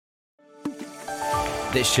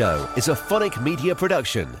This show is a Phonic Media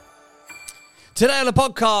production. Today on the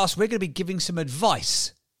podcast, we're going to be giving some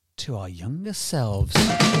advice to our younger selves.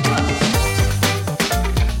 Can't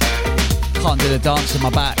do the dance on my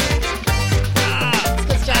back. It's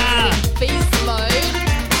because Jack's in beast mode.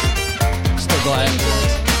 Still got it.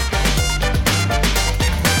 Injured.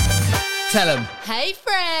 Tell them. Hey,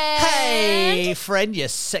 friend. Hey, friend, you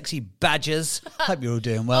sexy badgers. Hope you're all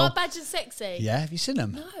doing well. Are badgers sexy? Yeah, have you seen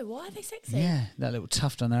them? No, why are they sexy? Yeah, that little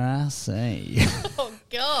tuft on their ass. Hey. Oh,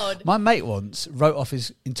 God. My mate once wrote off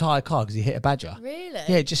his entire car because he hit a badger. Really?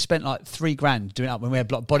 Yeah, just spent like $3,000 doing it up when we had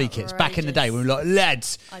like body kits. Back in the day when we were like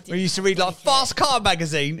lads. We used to read like Fast Car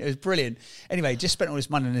magazine. It was brilliant. Anyway, just spent all this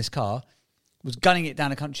money on this car, was gunning it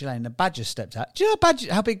down a country lane, and the badger stepped out. Do you know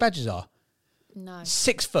how big badgers are? No.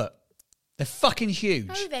 6 foot. They're fucking huge.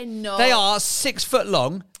 No, they're not. They are 6 foot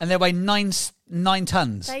long and they weigh 9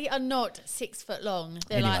 tons. They are not 6 foot long.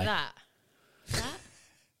 They're Anyway. like that. That?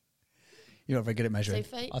 You're not very good at measuring. 2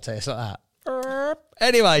 feet? I'll tell you, it's like that.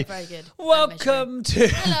 Anyway, Very good. welcome to...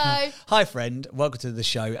 Hello. Hi, friend. Welcome to the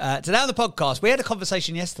show. Today on the podcast, we had a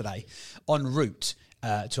conversation yesterday en route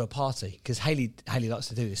to a party because Hayley likes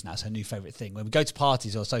to do this now. It's her new favourite thing. When we go to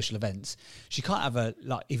parties or social events, she can't have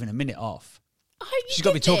even a minute off. She's got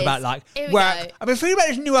to be talking about like, I've been thinking about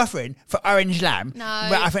this new offering for orange lamb. No. I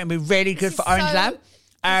think it'd be really good for orange lamb.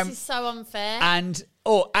 This is so unfair.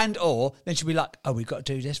 Or then she'll be like, oh, we've got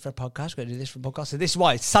to do this for a podcast. We've got to do this for a podcast. So this is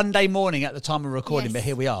why it's Sunday morning at the time of recording, Yes. but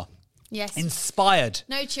here we are. Yes. Inspired.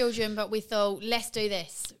 No children, but we thought, let's do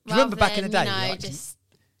this. Do you remember back in the day? Just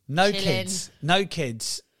no chilling.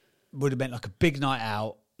 kids would have meant like a big night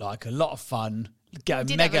out, like a lot of fun, get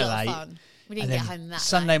did mega have a lot late. of fun. We didn't and get then home that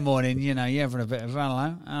Sunday late. morning, you're having a bit of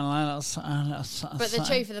hello. But the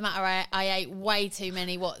truth of the matter, I ate way too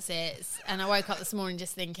many Whatsits, and I woke up this morning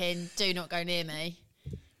just thinking, do not go near me.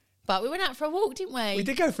 But we went out for a walk, didn't we? We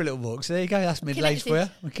did go for a little walk, so there you go. That's middle-aged for you.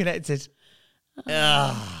 We're connected.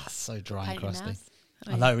 So dry and Painting crusty. nails.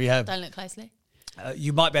 I know, we have. Don't look closely.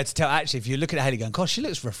 You might be able to tell, actually, if you're looking at Hayley going, gosh, she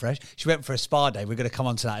looks refreshed. She went for a spa day. We're going to come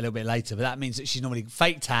on to that a little bit later, but that means that she's normally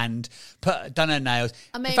fake tanned, done her nails.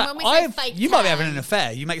 I mean, in fact, when we say fake you might be tan- having an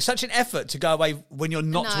affair. You make such an effort to go away when you're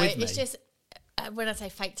not with me. No, it's just, when I say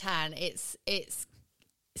fake tan, it's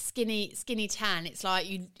skinny tan. It's like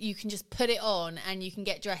you can just put it on and you can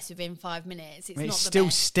get dressed within 5 minutes. It's I mean, not it the still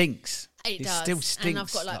best. stinks. It It does. still stinks. And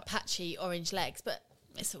I've got like patchy orange legs, but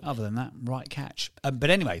it's all Other than that, right catch. But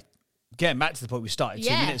anyway, getting back to the point we started 2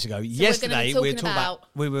 Yeah. minutes ago. So we're Yesterday, gonna be talking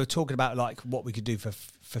we were talking about like what we could do for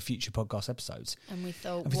future podcast episodes. And we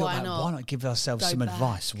thought, And we why thought, not? why not give ourselves go some back?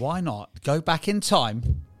 advice? Why not go back in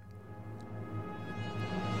time?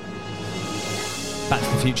 Back to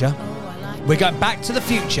the future. Oh, I like We're it. going back to the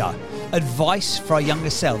future. Advice for our younger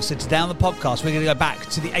selves. So today on the podcast, we're going to go back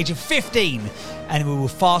to the age of 15 and we will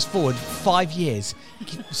fast forward 5 years.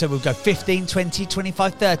 So we'll go 15, 20,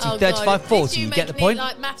 25, 30, Oh, 35, God. 40. Did You make get the me point?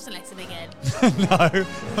 like maths lesson again. No,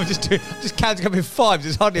 I'm just counting up in fives.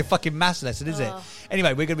 It's hardly a fucking maths lesson, is it? Anyway,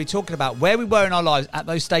 we're going to be talking about where we were in our lives at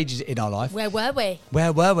those stages in our life. Where were we?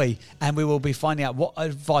 Where were we? And we will be finding out what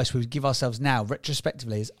advice we would give ourselves now,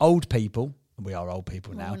 retrospectively, as old people. And we are old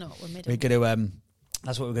people now. we're not, we're middle. We're going to,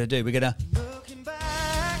 that's what we're going to do. We're going to...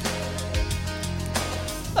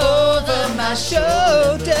 Over my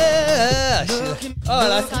shoulder. So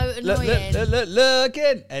annoying.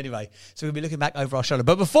 Looking. Anyway, so we'll be looking back over our shoulder.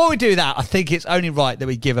 But before we do that, I think it's only right that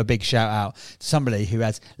we give a big shout out to somebody who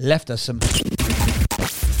has left us some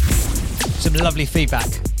lovely feedback.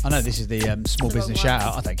 I know this is the small The wrong business one. shout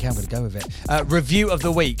out. I don't care. I'm going to go with it. Review of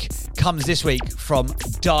the week comes this week from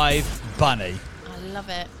Dive Bunny. I love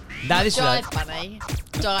it. Now this Dive Bunny.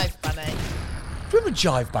 Dive Bunny. Remember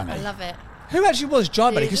Jive Bunny? I love it. Who actually was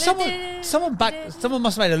Jive Bunny? Because someone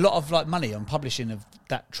must have made a lot of like money on publishing of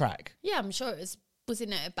that track. Yeah, I'm sure it was.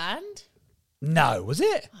 Wasn't it a band? No, was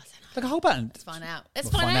it? Like a whole band? Let's find out.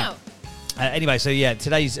 Let's We'll find find out. Anyway, so yeah,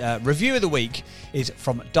 today's review of the week is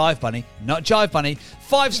from Dive Bunny, not Jive Bunny.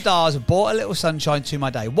 5 stars, brought a little sunshine to my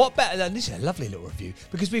day. What better than this? Is a lovely little review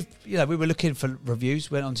because we were looking for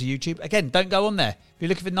reviews, went onto YouTube. Again, don't go on there. If you're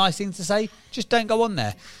looking for nice things to say, just don't go on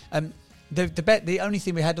there. The only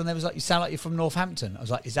thing we had on there was like, you sound like you're from Northampton. I was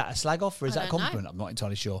like, is that a slag off or is that a don't know. compliment? I'm not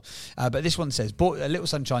entirely sure. But this one says, brought a little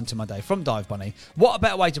sunshine to my day from Dive Bunny. What a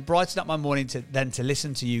better way to brighten up my morning than to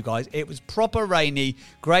listen to you guys. It was proper rainy,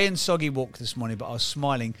 grey and soggy walk this morning, but I was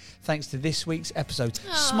smiling thanks to this week's episode.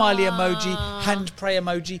 Smiley emoji, hand pray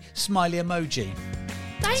emoji, smiley emoji.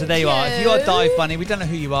 Thank So there you are. If you are Dive Bunny, we don't know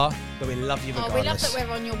who you are, but we love you regardless. Oh, we love that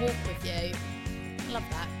we're on your walk with you. I love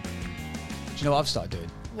that. Do you know what I've started doing?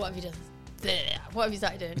 What have you done? What have you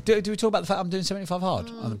started doing? Do we talk about the fact I'm doing 75 hard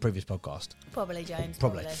on the previous podcast? Probably, James.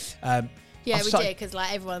 Probably. Yeah, we did, because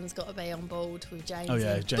like everyone's got to be on board with James. Oh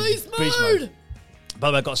yeah, James. Beast mode! By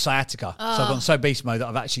the way, I got sciatica, so I've gone so beast mode that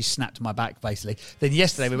I've actually snapped my back, basically. Then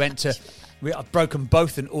yesterday we went to... I've broken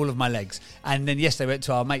both and all of my legs. And then yesterday we went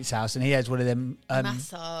to our mate's house and he has one of them...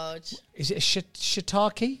 massage. Is it a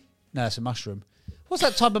shiitake? No, it's a mushroom. What's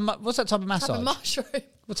that type of massage? Type of mushroom.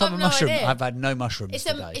 What type of no mushroom? idea. I've had no mushrooms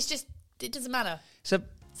today. It's just... It doesn't matter. So...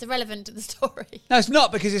 It's irrelevant to the story. No, it's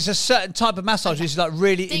not, because it's a certain type of massage which is like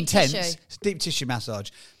really Deep intense. tissue. It's deep tissue massage.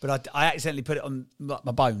 But I accidentally put it on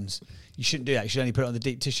my bones. You shouldn't do that. You should only put it on the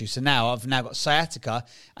deep tissue. So now I've got sciatica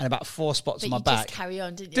and about 4 spots on my back. Just carry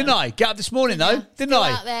on, didn't you? Didn't I? Get up this morning though, didn't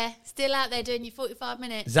I? Still out there doing your 45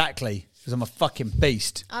 minutes. Exactly, because I'm a fucking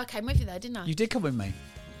beast. I came with you though, didn't I? You did come with me.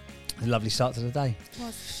 It was a lovely start to the day.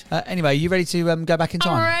 Was. Anyway, are you ready to go back in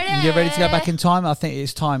time? I'm ready. You ready to go back in time? I think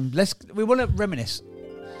it's time. We want to reminisce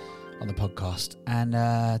on the podcast, and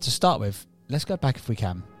to start with, let's go back if we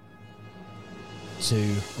can to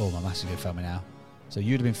my massive good family now. So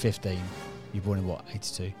you'd have been 15. You're born in what?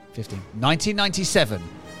 82, 15, 1997.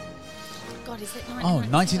 God, is it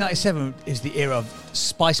 1997 is the era of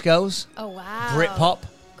Spice Girls. Oh wow. Britpop.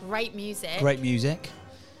 Great music. Great music.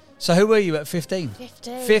 So who were you at 15?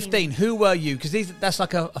 15. Who were you? Because that's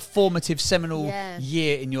like a formative, seminal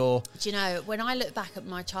year in your... Do you know, when I look back at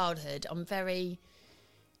my childhood, I'm very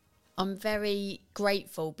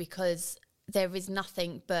grateful, because there is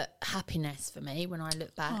nothing but happiness for me when I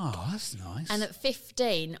look back. Oh, that's nice. And at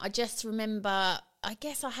 15, I just remember, I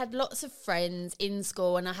guess I had lots of friends in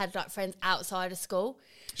school, and I had like friends outside of school.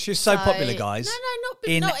 She was so popular, guys. Not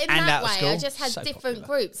in that way. I just had different popular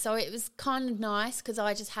groups, so it was kind of nice, because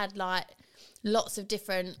I just had like lots of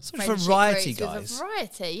different variety, groups guys. with a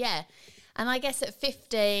variety, yeah. And I guess at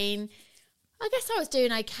 15, I guess I was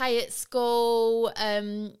doing okay at school.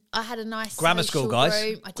 I had a nice grammar school, guys.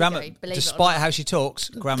 Group. Grammar, despite how she talks,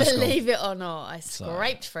 grammar school. Believe it or not, I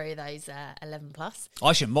scraped through those 11 plus.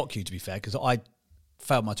 I shouldn't mock you, to be fair, because I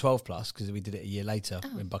failed my 12 plus because we did it a year later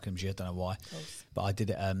in Buckinghamshire. I don't know why, but I did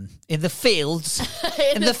it in the fields.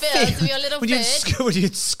 in the fields of your little field. When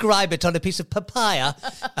you'd scribe it on a piece of papaya.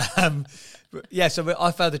 Yeah, so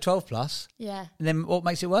I failed the 12 plus. Yeah. And then what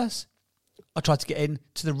makes it worse? I tried to get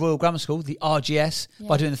into the Royal Grammar School, the RGS,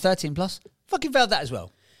 by doing the 13 plus. Fucking failed that as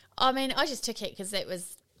well. I mean, I just took it because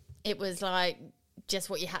it was like just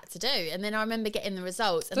what you had to do. And then I remember getting the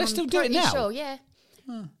results. And They still do it now? Sure, yeah.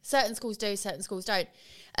 Certain schools do, certain schools don't.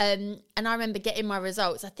 And I remember getting my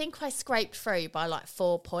results. I think I scraped through by like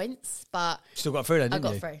 4 points, but Still got through though, didn't you?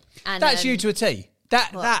 I got through. And, That's you to a T.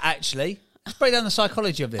 That actually... Let's break down the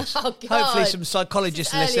psychology of this. Oh, God. Hopefully some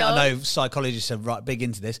psychologists listen. I know psychologists are right big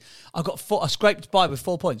into this. I scraped by with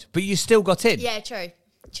 4 points, but you still got in. Yeah, true.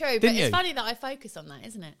 But Didn't it's you? funny that I focus on that,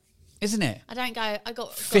 isn't it? Isn't it? I don't go, I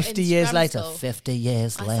got 50 into years grammar later. school. 50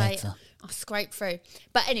 years I later. say, I scraped through.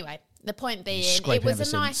 But anyway, the point being, scraping it was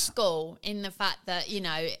ever a nice since. school in the fact that, you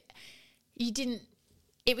know, you didn't,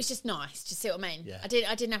 it was just nice. Do you see what I mean? Yeah. I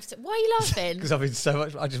didn't have to, why are you laughing? Because I've been so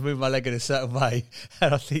much, I just moved my leg in a certain way,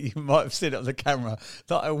 and I think you might have seen it on the camera,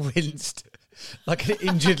 that I winced like an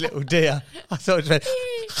injured little deer. I thought it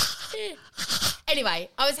was Anyway,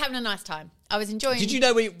 I was having a nice time. I was enjoying Did you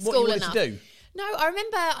know what you wanted enough. to do? No, I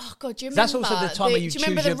remember. Oh God, do you remember? That's also the time when you do you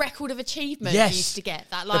remember choose the your- record of achievement Yes. you used to get?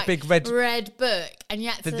 That The like big red- book, and you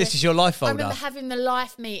had to. This is your life folder. I remember having the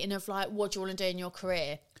life meeting of like, what do you want to do in your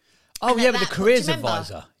career? Oh, And yeah, at but the that careers point, do you remember?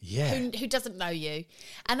 advisor. Yeah. Who doesn't know you?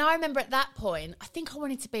 And I remember at that point, I think I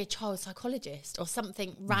wanted to be a child psychologist or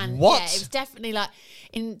something random. What? Yeah, it was definitely like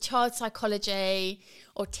in child psychology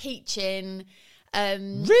or teaching.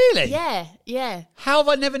 Really? Yeah. How have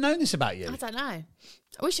I never known this about you? I don't know.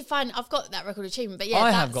 We should find. I've got that record achievement, but yeah,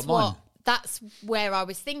 I that's have got mine. That's where I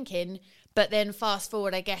was thinking. But then fast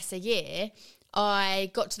forward, I guess a year,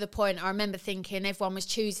 I got to the point. I remember thinking everyone was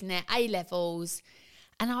choosing their A levels,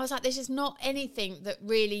 and I was like, "There's just not anything that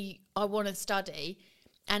really I want to study."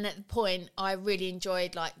 And at the point, I really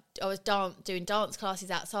enjoyed like I was doing dance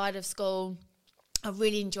classes outside of school. I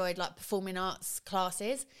really enjoyed like performing arts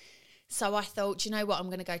classes. So I thought, do you know what, I'm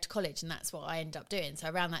going to go to college, and that's what I ended up doing. So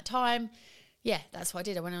around that time, yeah, that's what I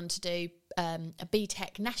did. I went on to do a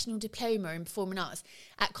BTEC National Diploma in Performing Arts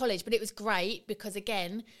at college. But it was great because,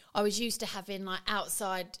 again, I was used to having like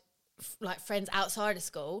friends outside of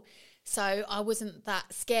school. So I wasn't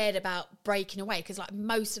that scared about breaking away because like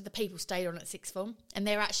most of the people stayed on at sixth form and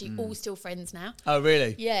they're actually all still friends now. Oh,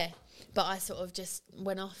 really? Yeah. But I sort of just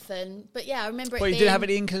went off but yeah, I remember it Well, you being... didn't have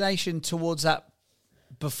any inclination towards that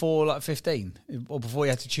before like 15, or before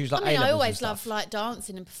you had to choose like I mean, A-levels I and always stuff? loved like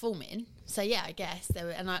dancing and performing. So yeah, I guess there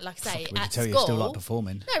were, and like I say, Fuck, we can at tell school, you still like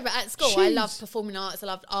performing. No, but at school, I Jeez. loved performing arts. I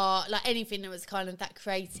loved art, like anything that was kind of that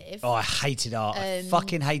creative. Oh, I hated art. I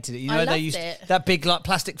fucking hated it. You know, I they loved used it. that big like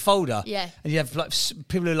plastic folder. Yeah. And you have like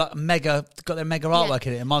people who like got their mega artwork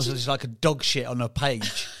in it, and mine was just like a dog shit on a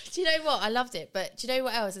page. Do you know what? I loved it. But do you know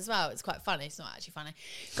what else as well? It's quite funny. It's not actually funny.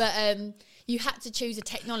 But you had to choose a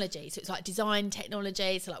technology. So it's like design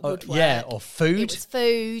technology, so like woodwork. Yeah, or food. It was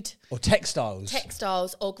food. Or textiles.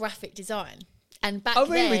 Textiles or graphic design. And back Oh,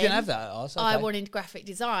 really? then, We didn't have that at ours. Okay. I wanted graphic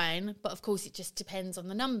design, but of course it just depends on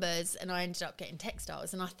the numbers. And I ended up getting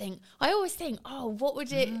textiles. And I always think, oh, what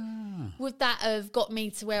would would that have got me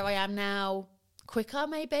to where I am now quicker,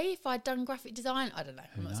 maybe, if I'd done graphic design? I don't know.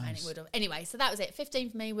 I'm not saying it would have. Anyway, so that was it. 15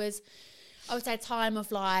 for me was, I would say, a time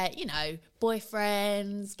of like, you know,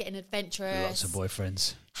 boyfriends, getting adventurous. Lots of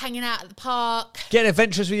boyfriends. Hanging out at the park. Getting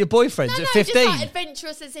adventurous with your boyfriends at 15. Just like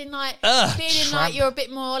adventurous as in like feeling tramp. like you're a bit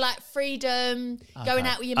more like freedom, going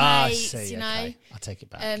out with your I mates, see, you know. okay. I'll take it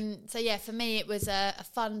back. So yeah, for me it was a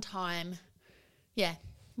fun time. Yeah.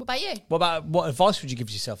 What about you? What advice would you give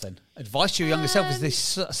yourself then? Advice to your younger self is the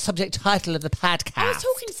subject title of the podcast. I was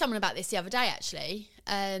talking to someone about this the other day actually,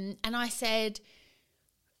 and I said,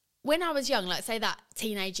 when I was young, like say that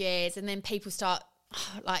teenage years, and then people start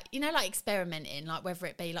like, you know, like experimenting, like whether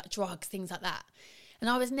it be like drugs, things like that. And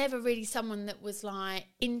I was never really someone that was like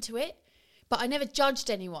into it, but I never judged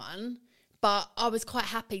anyone, but I was quite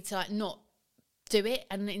happy to like not do it.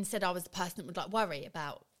 And instead I was the person that would like worry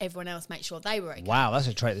about everyone else, make sure they were okay. Wow, that's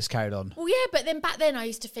a trait that's carried on. Well, yeah, but then back then I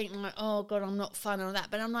used to think like, oh God, I'm not fun and all that.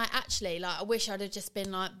 But I'm like, actually, like I wish I'd have just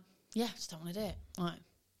been like, yeah, I just don't want to do it. Like,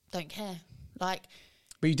 don't care. Like,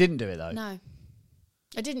 But you didn't do it though. no.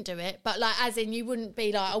 I didn't do it, but like, as in, you wouldn't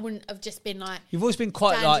be like, I wouldn't have just been like, You've always been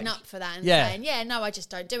quite standing like up for that and yeah. saying, yeah, no, I just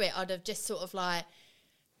don't do it. I'd have just sort of like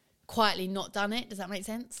quietly not done it. Does that make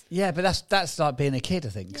sense? Yeah, but that's like being a kid, I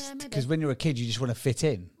think. Yeah, maybe. Because when you're a kid, you just want to fit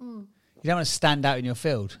in. You don't want to stand out in your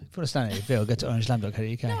field. If you want to stand out in your field, go to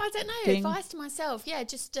orangeland.co.uk. No, I don't know. Ding. Advice to myself, yeah,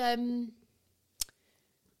 just I don't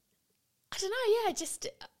know, yeah, just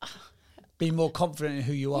Be more confident in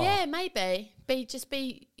who you are. yeah, maybe be more.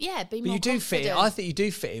 But you do fit in. confident. I think you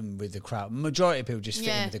do fit in with the crowd. Majority of people just fit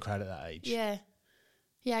in Yeah. with the crowd at that age. Yeah,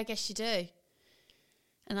 I guess you do.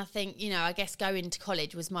 And I think, you know, I guess going to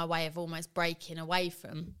college was my way of almost breaking away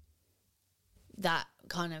from that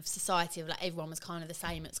kind of society of like everyone was kind of the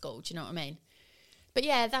same at school. Do you know what I mean? But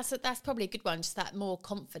yeah, that's probably a good one. Just that more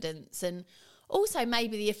confidence, and also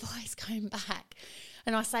maybe the advice going back.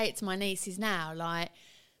 And I say it to my nieces now, like,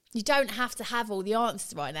 you don't have to have all the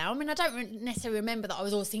answers right now. I mean, I don't necessarily remember that I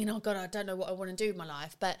was always thinking, oh God, I don't know what I want to do with my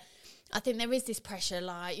life. But I think there is this pressure,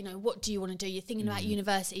 like, you know, what do you want to do? You're thinking about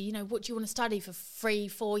university, you know, what do you want to study for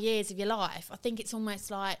 3-4 years of your life? I think it's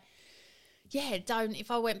almost like, yeah,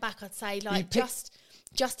 if I went back, I'd say like, just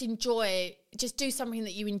enjoy, just do something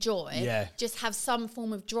that you enjoy. Yeah. Just have some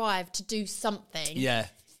form of drive to do something. Yeah.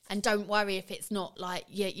 And don't worry if it's not like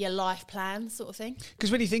your life plan sort of thing.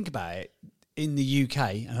 Because when you think about it, in the UK,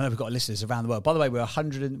 and I know we've got listeners around the world. By the way, we were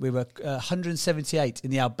 178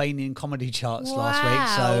 in the Albanian comedy charts last week.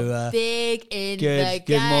 So big in the game.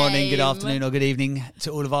 good morning, good afternoon, or good evening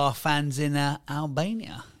to all of our fans in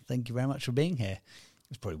Albania. Thank you very much for being here.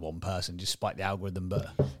 It's probably one person, just spite the algorithm, but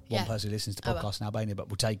one person who listens to podcasts in Albania, but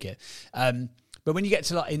we'll take it. But when you get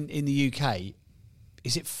to like in the UK,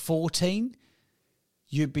 is it 14?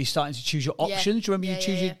 You'd be starting to choose your options. Do you remember you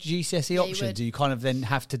choose your GCSE options? You kind of then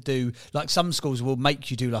have to do, like some schools will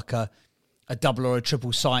make you do like a double or a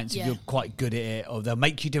triple science if you're quite good at it, or they'll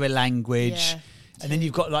make you do a language. And then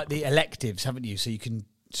you've got like the electives, haven't you? So you can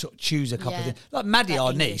sort of choose a couple of things. Like Maddie,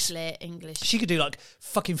 our niece, English. she could do like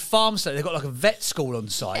fucking farm stuff. They've got like a vet school on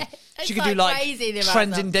site. Yeah, she could do like crazy about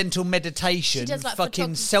transcendental meditation, She does, like,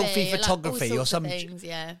 fucking photography, selfie like, photography all or sorts of something. things,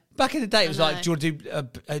 yeah. Back in the day, it was I like, do you want to do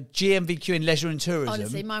a GMVQ in leisure and tourism?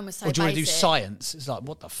 Honestly, mine was so Or do you want to do basic. science? It's like,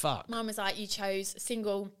 what the fuck? Mine was like, you chose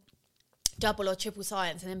single, double or triple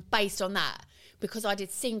science, and then based on that, because I did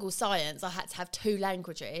single science, I had to have 2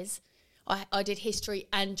 languages. I did history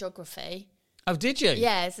and geography. Oh, did you?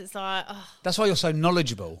 Yes, it's like, That's why you're so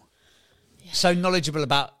knowledgeable. Yeah. So knowledgeable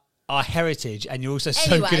about our heritage, and you're also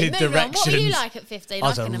so anyway, good in moving on. directions. What were you like at 15? I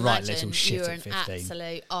was I a can right imagine little shit you were at an 15.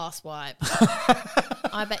 absolute arsewipe.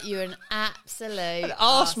 I bet you were an absolute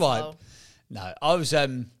arsewipe. No, I was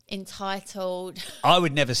entitled. I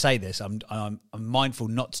would never say this. I'm mindful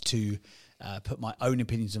not to put my own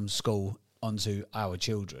opinions on school onto our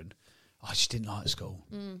children. I just didn't like school.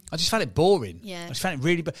 I just found it boring. Yeah. I just found it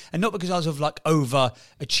really, and not because I was of like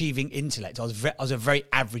overachieving intellect. I was a very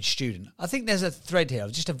average student. I think there's a thread here. I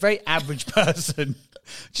was just a very average person,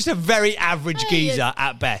 just a very average geezer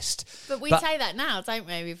at best. But we say that now, don't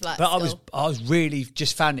we? With like, but school. I was really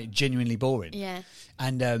just found it genuinely boring. Yeah.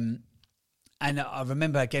 And I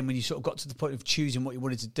remember, again, when you sort of got to the point of choosing what you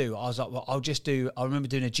wanted to do, I was like, well, I remember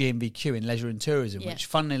doing a GMBQ in leisure and tourism, which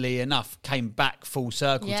funnily enough came back full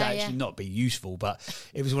circle to actually not be useful, but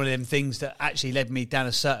it was one of them things that actually led me down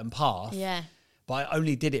a certain path. Yeah. But I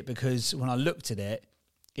only did it because when I looked at it,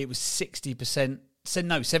 it was 70%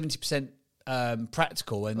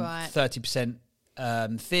 practical and 30%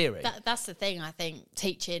 theory. That's the thing. I think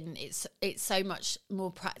teaching it's so much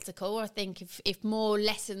more practical. I think if more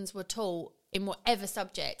lessons were taught in whatever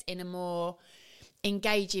subject in a more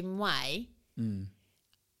engaging way,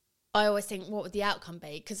 I always think, what would the outcome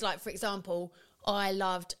be? Because, like, for example, I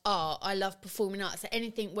loved art. I loved performing arts. So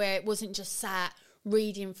anything where it wasn't just sat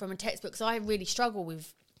reading from a textbook. So I really struggle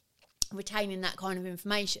with retaining that kind of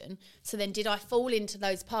information. So then did I fall into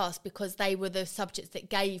those paths because they were the subjects that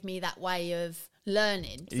gave me that way of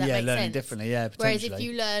learning? Does that make learning sense? differently, yeah, Whereas potentially. if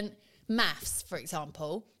you learn maths, for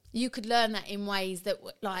example, you could learn that in ways that,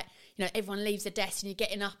 like, you know, everyone leaves a desk and you're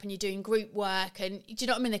getting up and you're doing group work, and do you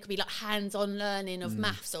know what I mean? There could be like hands-on learning of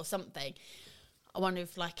maths or something. I wonder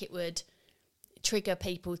if like it would trigger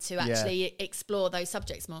people to actually explore those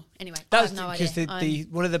subjects more. Anyway, I have no idea. Because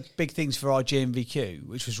one of the big things for our GMVQ,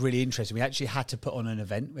 which was really interesting, we actually had to put on an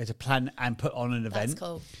event. We had to plan and put on an event. That's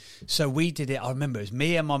cool. So we did it. I remember it was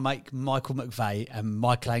me and my mate Michael McVeigh and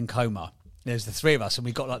Michael Ancoma. There's the three of us, and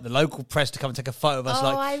we got like the local press to come and take a photo of us,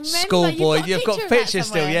 I like remember. schoolboy. You've got You've got a picture of that pictures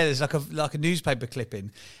still. somewhere. Yeah, there's like a newspaper clipping,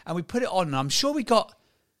 and we put it on. And I'm sure we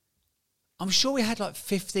had like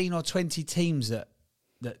 15 or 20 teams that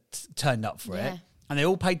turned up for it, and they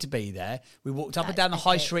all paid to be there. We walked up and down the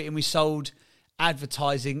high street, and we sold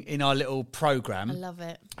advertising in our little program. I love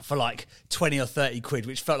it. For like 20 or 30 quid,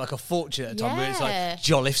 which felt like a fortune at the time. Where it's Yeah. like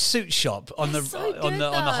Jolliffe Suit Shop on That's the so on the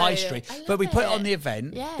good, high though. street. I love But we put it it. on the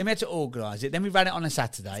event. Yeah. Then we had to organise it. Then we ran it on a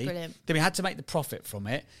Saturday. brilliant. Then we had to make the profit from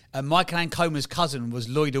it. And Michael Ancoma's cousin was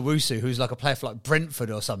Lloyd Owusu, who's like a player for like Brentford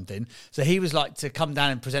or something. So he was like to come down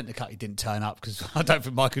and present the cut. He didn't turn up because I don't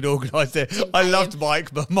think Mike had organised it. I loved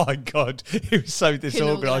Mike, but my God, he was so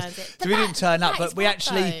disorganised. organise it. So we didn't turn up, that but is we what,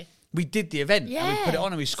 actually... though? We did the event and we put it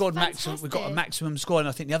on and we scored maximum. We got a fantastic. maximum score, and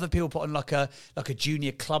I think the other people put on like a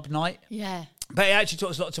junior club night. Yeah. But it actually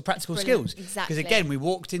taught us lots of practical Brilliant. skills. Exactly. Because again, we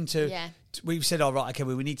walked into. Yeah. We said, "All right, okay,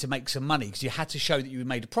 well, we need to make some money," because you had to show that you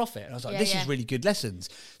made a profit. And I was like, "This is really good lessons."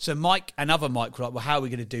 So Mike and other Mike were like, "Well, how are we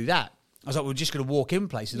going to do that?" I was like, "We're just going to walk in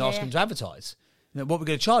places and ask them to advertise. You know, what we're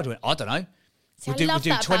going to charge?" I went, "I don't know." See, We'll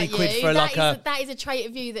do 20 quid for like a. That is a trait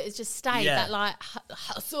of you that has just stayed. Yeah. That like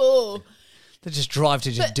hustle. They just drive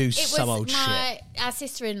to just But do it some was old shit. our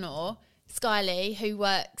sister-in-law, Skylee, who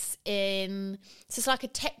works in, so it's like a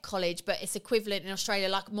tech college, but it's equivalent in Australia,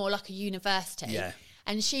 like more like a university. Yeah.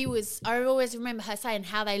 And I always remember her saying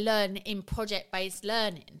how they learn in project-based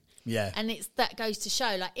learning. Yeah. And that goes to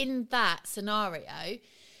show, like in that scenario,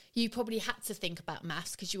 you probably had to think about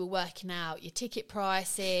maths because you were working out your ticket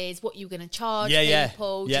prices, what you were going to charge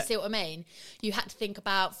people. Do you see what I mean? You had to think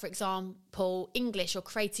about, for example, English or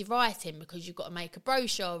creative writing because you've got to make a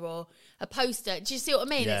brochure or a poster. Do you see what I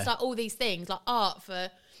mean? Yeah. It's like all these things, like art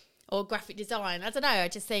or graphic design. I don't know. I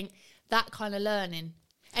just think that kind of learning.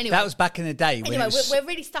 Anyway, That was back in the day. When anyway, it was, we're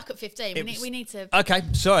really stuck at 15. We need to. Okay,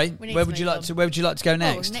 sorry. need Where to would you move like on. to? Where would you like to go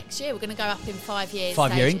next? Well, next year we're going to go up in 5 years.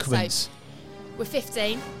 5-year stages. increments. So we're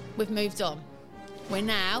 15. We've moved on. We're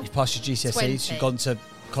now. You've passed your GCSEs. 20. You've gone to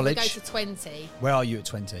college. We go to 20. Where are you at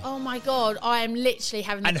 20? Oh my God, I am literally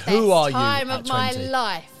having the And best who are you time at of my 20?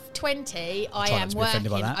 life. 20, I try not am to be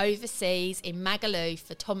offended by working that. overseas in Magaluf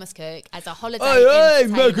for Thomas Cook as a holiday Hey,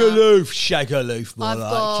 entertainer. Magaluf, Shagaloof, more I've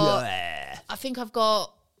like. got- Yeah. I think I've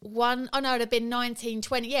got one. Oh no, it'd have been 19,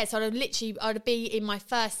 20. Yeah, so I'd be in my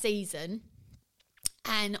first season,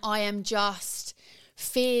 and I am just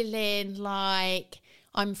feeling like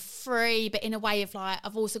I'm free, but in a way of like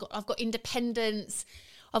I've got independence.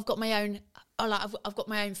 I've got my own. I've got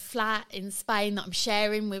my own flat in Spain that I'm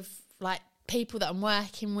sharing with like people that I'm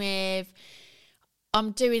working with.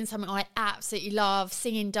 I'm doing something I absolutely love,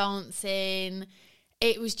 singing, dancing.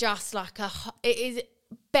 It was just like it is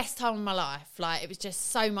best time of my life. Like it was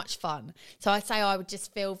just so much fun. So I'd say I would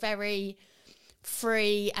just feel very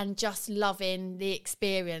free and just loving the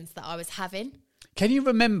experience that I was having. Can you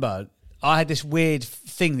remember? I had this weird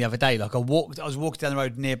thing the other day. Like I was walking down the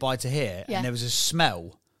road nearby to here, Yeah. and there was a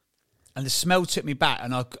smell, and the smell took me back.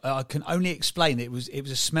 And I can only explain it was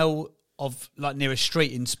a smell of like near a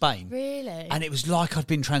street in Spain. Really? And it was like I'd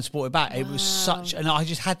been transported back. It was such, and I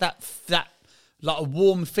just had that like a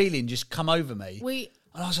warm feeling just come over me.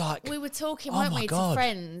 And I was like, we were talking, oh weren't my we, God. to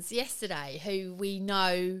friends yesterday who we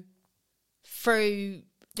know through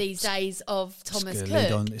these days of Thomas Cook.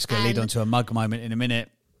 It's going to lead on to a mug moment in a minute.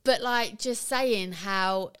 But like just saying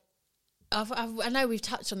how, I know we've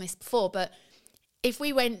touched on this before, but if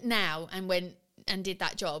we went now and did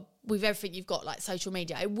that job with everything you've got, like social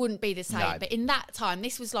media, it wouldn't be the same. No. But in that time,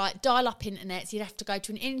 this was like dial-up internet, so you'd have to go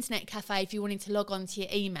to an internet cafe if you wanted to log on to your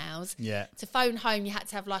emails. Yeah. To phone home, you had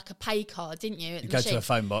to have like a pay card, didn't you? You go to a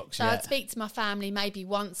phone box, so I'd speak to my family maybe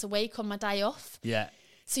once a week on my day off. Yeah.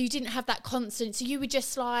 So you didn't have that constant, so you were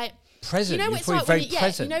just like... Present. You know, You're it's like very when you,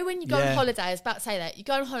 present. you know when you go on holiday, I was about to say that, you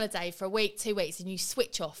go on holiday for a week, 2 weeks, and you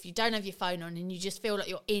switch off, you don't have your phone on, and you just feel like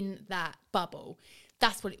you're in that bubble.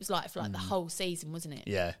 That's what it was like for like the whole season, wasn't it?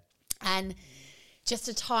 Yeah. And just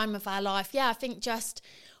a time of our life. Yeah, I think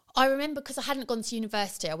I remember because I hadn't gone to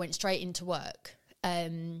university, I went straight into work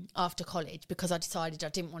after college because I decided I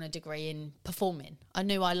didn't want a degree in performing. I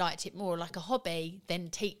knew I liked it more like a hobby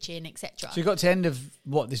than teaching, etc. So you got to the end of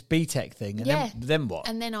this BTEC thing, and then what?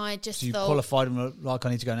 And then I just so you thought, qualified and were like,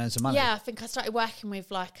 I need to go and earn some money. yeah, I think I started working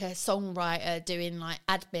with like a songwriter doing like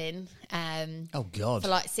admin. Oh God! For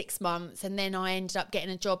like 6 months, and then I ended up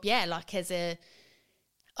getting a job. Yeah, like it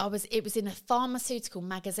was in a pharmaceutical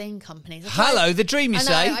magazine company. Hello, the dream, you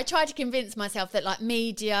say? I tried to convince myself that like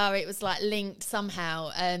media, it was like linked somehow.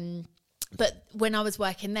 But when I was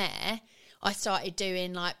working there, I started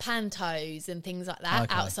doing like pantos and things like that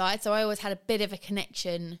outside. So I always had a bit of a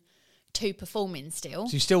connection to performing still.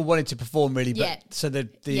 So you still wanted to perform really, but Yeah. so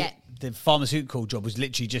the pharmaceutical job was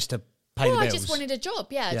literally just to pay the bills. I just wanted a job.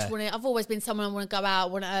 Yeah, I've always been someone I want to go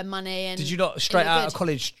out, want to earn money. And did you not straight out of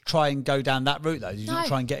college try and go down that route though? Did you not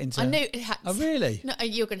try and get into? I knew. Oh really? No,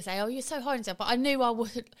 you're going to say, "Oh, you're so hard on yourself," but I knew I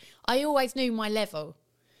would. I always knew my level.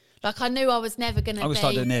 Like I knew I was never going to. I'm going to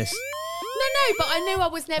start doing this. No, but I knew I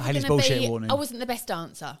was never going to be. Warning. I wasn't the best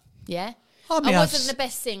dancer. Yeah, I mean, I wasn't the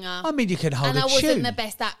best singer. I mean, you could hold and a I wasn't tune. the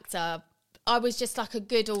best actor. I was just like a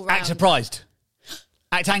good all round. Act surprised.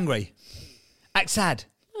 Act angry. Act sad.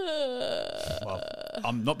 Well,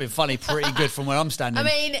 I'm not being funny. Pretty good from where I'm standing. I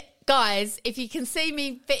mean, guys, if you can see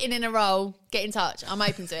me fitting in a role, get in touch. I'm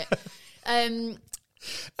open to it.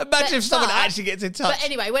 Imagine if someone actually gets in touch. But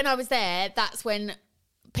anyway, when I was there, that's when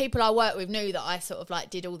people I worked with knew that I sort of like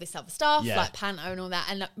did all this other stuff, like panto and all that.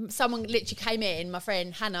 And someone literally came in, my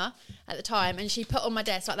friend Hannah at the time, and she put on my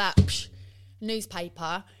desk like that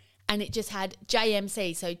newspaper, and it just had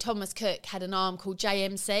JMC. So Thomas Cook had an arm called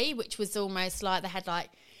JMC, which was almost like they had like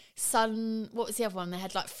what was the other one? They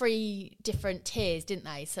had like 3 different tiers, didn't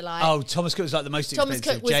they? So like, Thomas Cook was like the most expensive.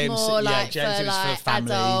 Thomas Cook was JMC, more like JMC for was like for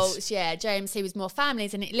families. adults. Yeah, JMC was more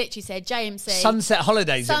families, and it literally said JMC Sunset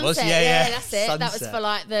Holidays. It was. Yeah, that's it. Sunset. That was for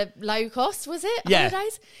like the low cost, was it? Yeah.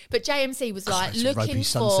 Holidays. But JMC was like looking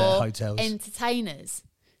Sunset for hotels. entertainers.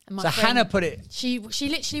 And my So friend, Hannah put it. She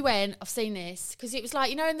literally went, I've seen this, because it was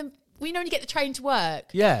like, you know, when you get the train to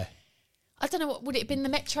work. Yeah. I don't know, what would it have been, the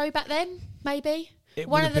Metro back then? Maybe. It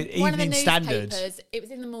one would of have the been one of the Evening newspapers. Standard. It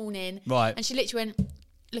was in the morning, Right? And she literally went,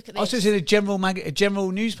 "Look at this." I was just in a general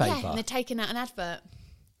newspaper. Yeah, and they're taking out an advert.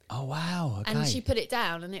 Oh wow! Okay. And she put it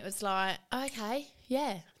down, and it was like, okay,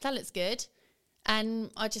 yeah, that looks good,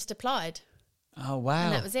 and I just applied. Oh wow!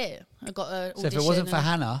 And that was it. I got a. So if it wasn't for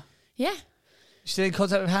Hannah, yeah, you still in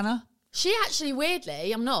contact with Hannah? She actually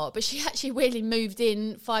weirdly, I'm not, but she actually weirdly moved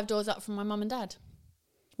in 5 doors up from my mum and dad.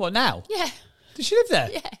 What now? Yeah. Does she live there?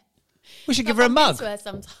 Yeah. We should give her a mug. To her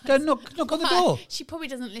sometimes. Go knock on the door. She probably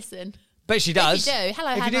doesn't listen. Bet she does. If you do,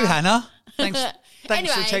 hello, if Hannah. you do, Hannah. Thanks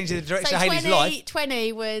anyway, for changing the direction so of Hayley's life.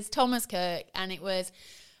 20 was Thomas Cook, and it was,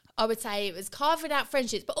 I would say, it was carving out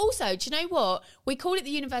friendships. But also, do you know what? We call it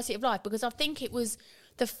the University of Life because I think it was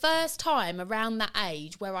the first time around that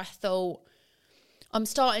age where I thought, I'm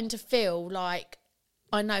starting to feel like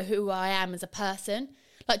I know who I am as a person.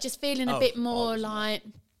 Like just feeling a bit more like...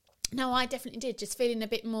 No, I definitely did. Just feeling a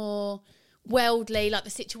bit more worldly, like the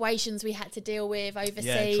situations we had to deal with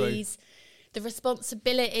overseas, the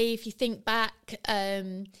responsibility, if you think back,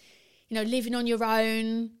 living on your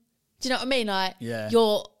own. Do you know what I mean? Like,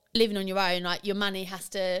 you're living on your own, like your money has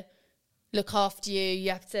to look after you.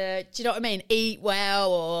 You have to, do you know what I mean? Eat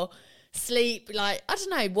well or sleep, like, I don't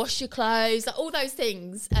know, wash your clothes, like all those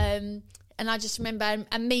things. And I just remember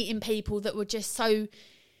and meeting people that were just so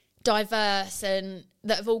diverse and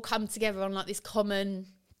that have all come together on like this common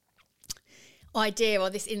idea or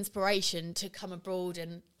this inspiration to come abroad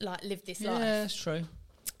and like live this life. Yeah, that's true.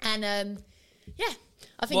 And I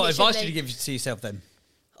think what it advice should did you give to yourself then?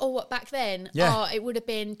 or what back then? Yeah. Oh, it would have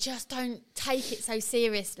been just don't take it so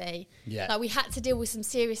seriously. Yeah. Like we had to deal with some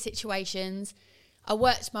serious situations. I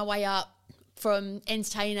worked my way up from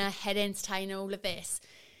entertainer, head entertainer, all of this,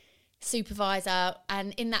 supervisor,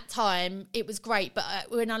 and in that time it was great. But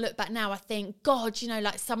when I look back now, I think, God, you know,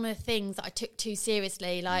 like some of the things that I took too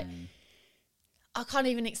seriously, like I can't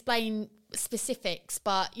even explain specifics,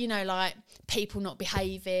 but you know, like people not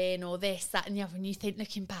behaving or this, that, and the other. And you think,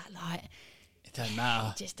 looking back, like It don't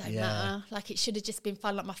matter. it just don't matter. Like it should have just been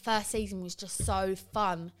fun. Like my first season was just so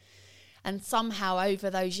fun. And somehow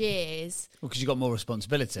over those years... Well, because you got more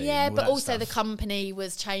responsibility. Yeah, and all but that also the stuff. company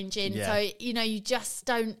was changing. Yeah. So, you know, you just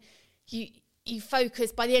don't... You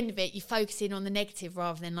focus... By the end of it, you focus in on the negative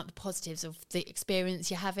rather than like the positives of the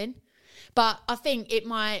experience you're having. But I think it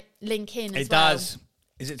might link in as well. It does.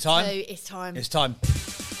 Is it time? So it's time. It's time.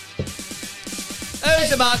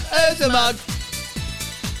 Who's a mug? Who's a mug?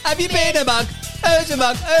 Have you been a mug? Who's a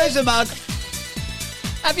mug? Who's a mug?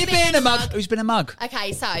 Have you been a mug? Who's been a mug?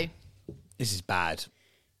 Okay, so... This is bad.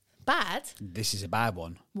 Bad? This is a bad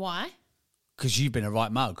one. Why? Because you've been a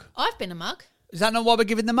right mug. I've been a mug. Is that not why we're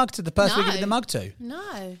giving the mug to the person we're No. giving the mug to?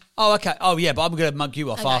 No. Oh, okay. Oh, yeah, but I'm going to mug you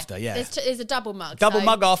off Okay. after, yeah. There's a double mug. Double so-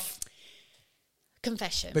 mug off.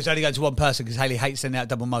 Confession. But it's only going to one person because Hayley hates sending out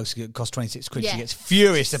double mugs because it costs 26 quid. Yeah. She gets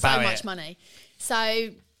furious about so it. much money. So,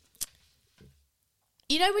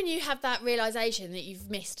 you know when you have that realisation that you've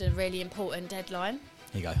missed a really important deadline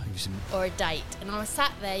Here you go. Give you some or a date? And I was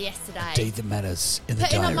sat there yesterday, date that matters in the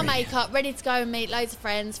putting diary. on my makeup, ready to go and meet loads of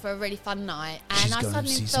friends for a really fun night. And She's I going to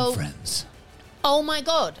suddenly see some thought, friends. oh my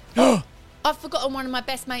God, I've forgotten one of my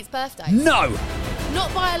best mates' birthdays. No!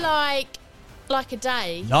 Not by like a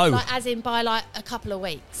day. No. Like, as in by like a couple of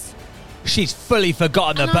weeks. She's fully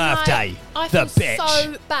forgotten the And I'm birthday. like, the I feel bitch.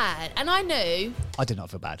 so bad. And I knew I did not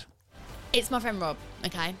feel bad. it's my friend Rob,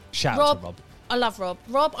 okay? Shout out to Rob. I love Rob.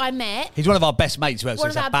 Rob, I met. He's one of our best mates. Who else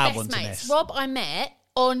One is of a our bad best one to mates. miss? Rob, I met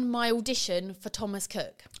on my audition for Thomas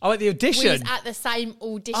Cook. Oh, at the We audition? was at the same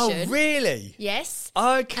audition. Oh, really? Yes.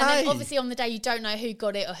 Okay. And then obviously on the day you don't know who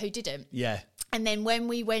got it or who didn't. Yeah. And then when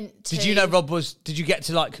we went to... Did you know Rob was... Did you get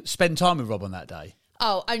to, like, spend time with Rob on that day?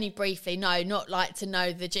 Oh, only briefly. No, not like to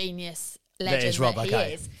know the genius legend That is Rob, that okay.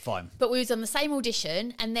 he is. Fine. But we was on the same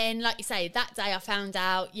audition, and then, like you say, that day I found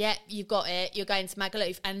out, yep, you've got it, you're going to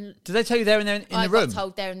Magaluf. And Did they tell you there and then in I the room? got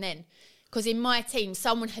told there and then. Because in my team,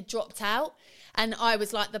 someone had dropped out, and I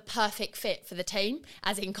was like the perfect fit for the team,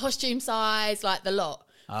 as in costume size, like the lot.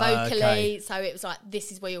 Vocally, okay. so it was like, this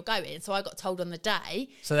is where you're going. So I got told on the day.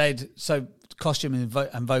 So costume and,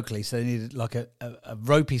 and vocally, so they needed like a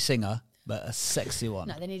ropey singer, but a sexy one.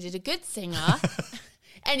 No, they needed a good singer.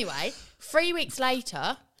 Anyway, 3 weeks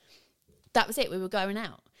later, that was it. We were going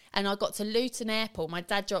out. And I got to Luton Airport. My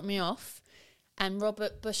dad dropped me off, and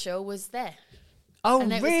Robert Bushell was there. Oh,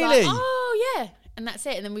 And it really? was like, oh, yeah. And that's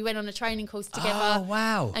it. And then we went on a training course together. Oh,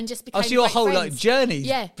 wow. And just became so your great whole friends. like journey's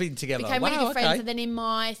Yeah. been together. Became wow, really good friends. okay. And then in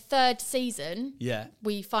my third season, Yeah.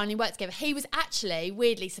 we finally worked together. He was actually,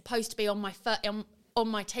 weirdly, supposed to be on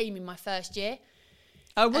my team in my first year.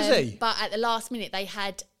 Oh, was he? But at the last minute, they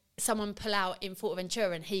had someone pull out in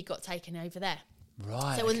Fuerteventura, and he got taken over there.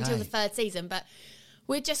 Right. So it wasn't until okay. the third season, but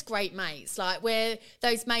we're just great mates. Like, we're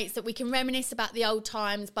those mates that we can reminisce about the old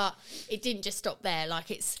times, but it didn't just stop there.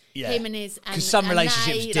 Like, it's him and his... Because some and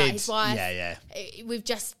relationships Nay, did. like his wife. Yeah. We've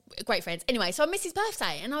just great friends. Anyway, so I missed his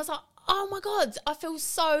birthday, and I was like, oh my God, I feel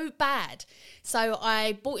so bad. So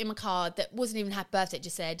I bought him a card that wasn't even happy birthday. It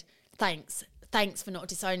just said, thanks for not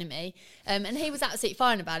disowning me. And he was absolutely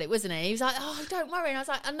fine about it, wasn't he? He was like, oh, don't worry. And I was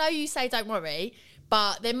like, I know you say don't worry,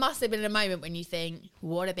 but there must have been a moment when you think,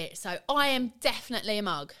 what a bit. So I am definitely a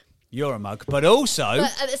mug. You're a mug, but also...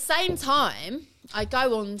 But at the same time, I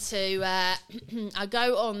go on to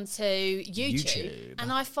YouTube, and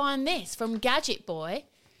I find this from Gadget Boy,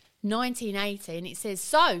 1980, and it says,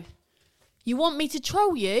 so, you want me to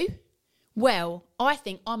troll you? Well, I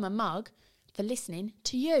think I'm a mug for listening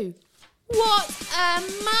to you. What a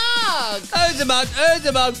mug! Who's a mug? Who's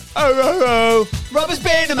a mug? Oh. Robert's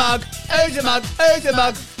been a mug. Who's a mug? Who's a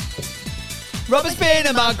mug? Robert's been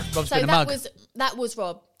a mug. Rob's So been a mug. that was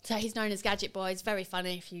Rob. So he's known as Gadget Boy. He's very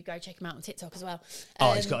funny if you go check him out on TikTok as well.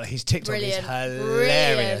 He's got his TikTok is brilliant,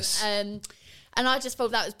 hilarious. brilliant. And I just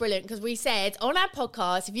thought that was brilliant because we said on our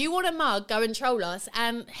podcast, if you want a mug, go and troll us.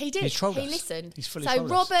 And he did. He trolled us. Listened. He's fully so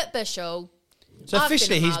trolled us. Robert Bushell. So I've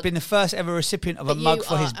officially, been a he's mug, been the first ever recipient of a but mug you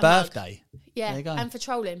for are his a mug. birthday. Yeah, There you go. and for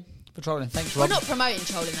trolling. For trolling. Thanks, We're Rob. not promoting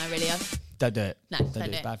trolling though, really. Don't do it. No, don't do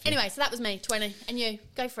It's it. bad for you. Anyway, so that was me, 20. And you,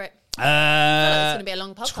 go for it. I feel like it's going to be a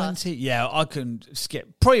long podcast. 20, yeah, I can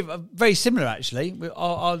skip. Probably very similar, actually.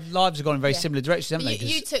 Our lives have gone in very similar directions, haven't they?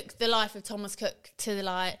 You took the life of Thomas Cook to the,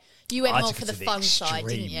 like, you went more for the fun side,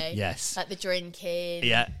 didn't you? Yes. Like the drinking.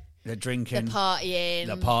 Yeah. The drinking, the partying,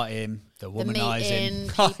 the womanising. The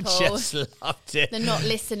meeting I just loved it. The not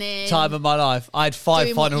listening. Time of my life. I had five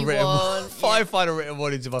Doing final written written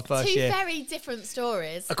warnings in my first Two year. very different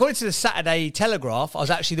stories. According to the Saturday Telegraph, I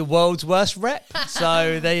was actually the world's worst rep.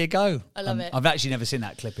 So there you go. I love it. I've actually never seen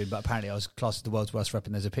that clipping, but apparently I was classed as the world's worst rep,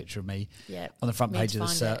 and there's a picture of me on the front page of the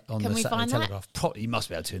Saturday Telegraph. Probably, you must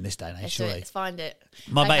be able to in this day and age, surely. Let's find it.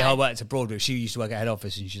 My mate I worked abroad with, she used to work at head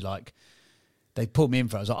office, and she's like, they pulled me in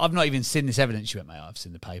for it. I was like, I've not even seen this everence. She went, mate, I've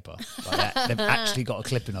seen the paper. Like that. They've actually got a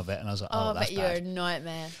clipping of it. And I was like, oh, that's bad. You're a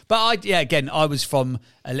nightmare. But again, I was from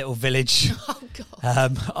a little village. Oh,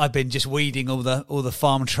 God. I've been just weeding all the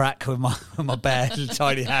farm track with my bare little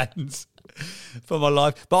tiny hands for my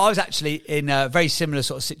life. But I was actually in a very similar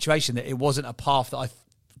sort of situation, that it wasn't a path that I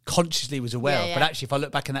consciously was aware of. But actually, if I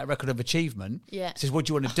look back in that record of achievement, it says, what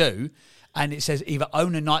do you want to do? And it says either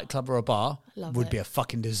own a nightclub or a bar. Would be a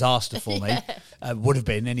fucking disaster for me. Would have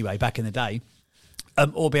been anyway back in the day.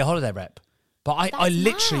 Or be a holiday rep. But I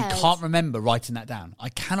literally can't remember writing that down. I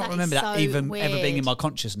cannot remember that even ever being in my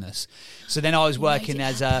consciousness. So then I was working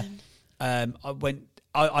as I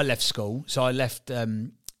left school. So I left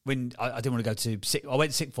when I didn't want to go to sick. I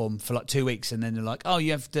went sick form for like 2 weeks, and then they're like, oh,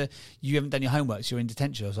 you haven't done your homework, so you're in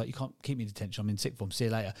detention. I was like, you can't keep me in detention. I'm in sick form. See you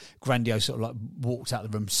later. Grandiose sort of like walked out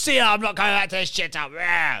of the room. See ya, I'm not going back to this shit up.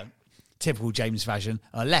 Typical James fashion.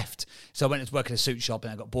 I left. So I went to work in a suit shop,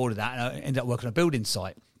 and I got bored of that, and I ended up working on a building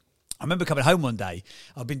site. I remember coming home one day.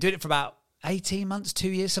 I've been doing it for about 18 months, 2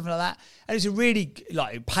 years, something like that. And it was a really,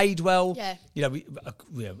 like, it paid well. Yeah. You know,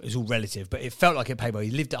 it was all relative, but it felt like it paid well.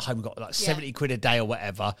 You lived at home, got like 70 quid a day or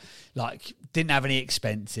whatever. Like, didn't have any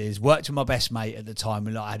expenses. Worked with my best mate at the time.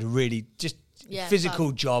 And like, I had a really just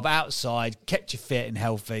physical job outside, kept you fit and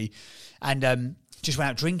healthy. And just went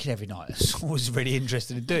out drinking every night. That's what I was really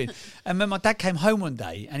interested in doing. And then my dad came home one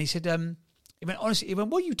day and he said, honestly,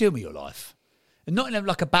 what are you doing with your life? And not in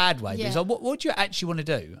like a bad way, but he's like, what do you actually want to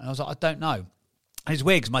do? And I was like, I don't know. And it's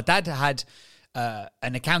weird because my dad had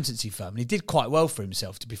an accountancy firm, and he did quite well for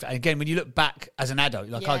himself, to be fair. And again, when you look back as an adult,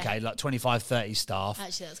 you're like, okay, like 25, 30 staff.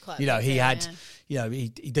 Actually, that's quite he had, he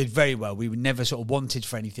did very well. We were never sort of wanted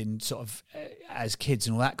for anything sort of as kids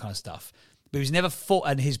and all that kind of stuff. But he was never fought,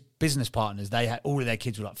 and his business partners, they had all of their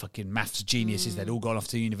kids were like fucking maths geniuses. They'd all gone off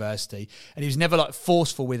to university, and he was never like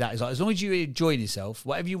forceful with that. He's like, as long as you enjoy yourself,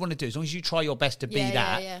 whatever you want to do, as long as you try your best to be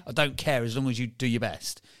that, I don't care. As long as you do your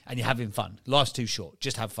best and you're having fun. Life's too short.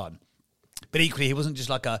 Just have fun. But equally, he wasn't just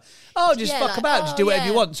like fuck about, just do whatever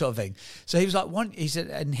you want sort of thing. So he was like, he said,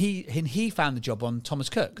 and he found the job on Thomas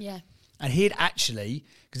Cook. Yeah, and he had actually,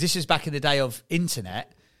 because this was back in the day of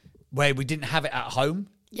internet, where we didn't have it at home.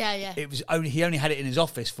 Yeah. It was he only had it in his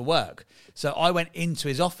office for work. So I went into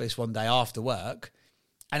his office one day after work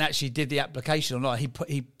and actually did the application online.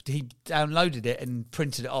 He downloaded it and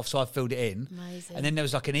printed it off, so I filled it in. Amazing. And then there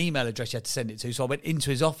was like an email address you had to send it to. So I went into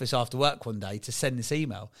his office after work one day to send this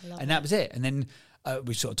email. That was it. And then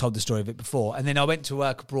we sort of told the story of it before. And then I went to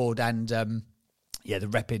work abroad, and the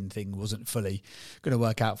repping thing wasn't fully going to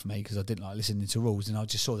work out for me because I didn't like listening to rules, and I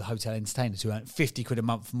just saw the hotel entertainers who earned 50 quid a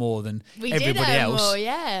month more than everybody else. More,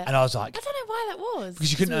 yeah. And I was like, I don't know why that was.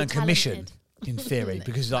 Because you couldn't earn commission in theory,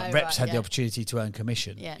 because like reps had the opportunity to earn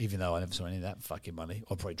commission, yeah. even though I never saw any of that fucking money.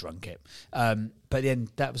 I probably drunk it. But then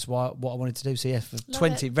that was what I wanted to do. So yeah, for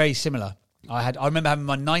 20, very similar. I remember having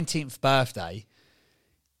my 19th birthday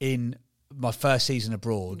in my first season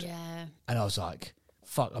abroad. Yeah. And I was like,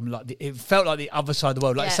 fuck, it felt like the other side of the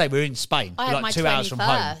world. Like I say, we were in Spain. I had like 2 hours from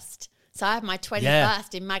home. So I had my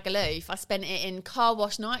 21st in Magaluf. I spent it in Car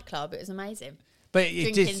Wash nightclub. It was amazing. But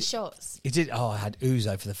drinking shots. It did. Oh, I had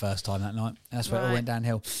ouzo for the first time that night. And that's where it all went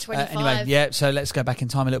downhill. 25. Anyway, yeah, so let's go back in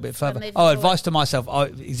time a little bit further. Advice to myself.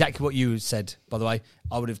 Exactly what you said, by the way.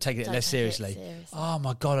 I would have taken it less seriously. Oh,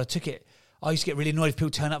 my God, I took it. I used to get really annoyed if people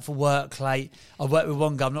turn up for work late. I worked with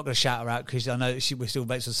one girl. I'm not going to shout her out because I know we're still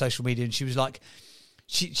mates on social media, and she was like,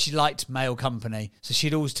 She liked male company, so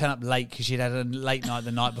she'd always turn up late because she'd had a late night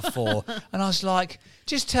the night before. And I was like,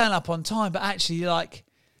 just turn up on time. But actually, like,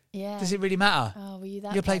 does it really matter? Oh, were you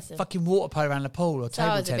that You play fucking water polo around the pool or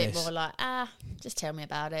table tennis. I was a bit more like, just tell me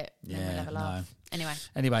about it. Yeah, then we'll have a laugh. No.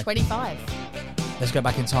 Anyway. 25. Let's go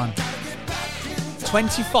back in time.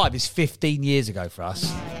 25 is 15 years ago for us.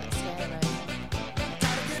 Oh, that's scary.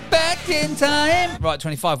 Back in time. Right,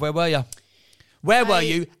 25, where were you? Where were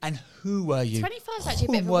you and who were you? 25 is actually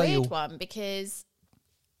a bit of a weird one because,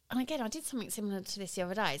 and again, I did something similar to this the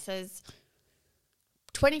other day. So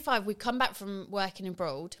 25, we come back from working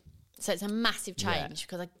abroad. So it's a massive change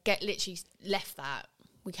because I literally left that.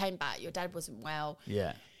 We came back. Your dad wasn't well.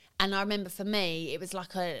 Yeah. And I remember for me, it was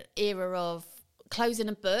like an era of closing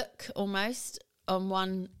a book almost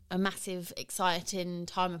on a massive, exciting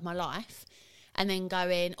time of my life. And then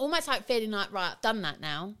going, almost like feeling like, right, I've done that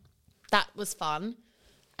now. That was fun.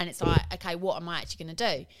 And it's like, okay, what am I actually going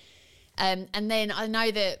to do? And then I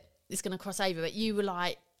know that it's going to cross over, but you were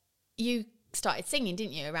like, you started singing,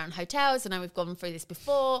 didn't you, around hotels? I know we've gone through this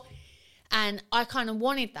before. And I kind of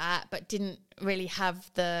wanted that, but didn't really have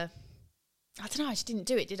I don't know, I just didn't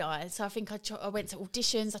do it, did I? So I think I went to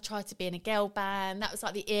auditions. I tried to be in a girl band. That was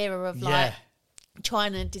like the era of like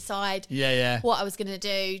trying to decide what I was going to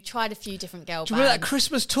do. Tried a few different girl bands. Do you remember that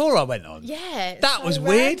Christmas tour I went on? Yeah. That was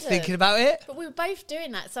weird thinking about it. But we were both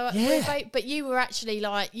doing that. So we were both, but you were actually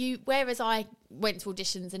like, whereas I went to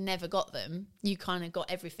auditions and never got them, you kind of got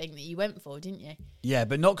everything that you went for, didn't you? Yeah,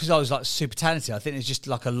 but not because I was like super talented. I think it's just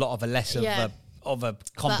like a lot of a less of a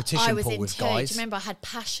competition pool with guys. Do you remember I had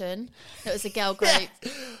Passion? That was a girl group.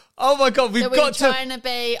 Oh my God, we've got to. Trying to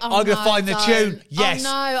be. Oh, I'm going to find the tune. Yes. Oh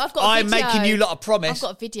no, I've got. I'm making you lot a promise. I've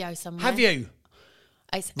got a video somewhere. Have you?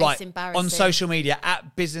 It's embarrassing. On social media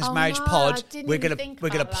at Business Marriage Pod, we're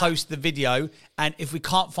gonna post the video, and if we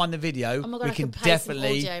can't find the video, we can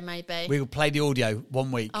definitely audio, maybe we will play the audio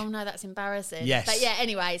 1 week. Oh no, that's embarrassing. Yes, but yeah.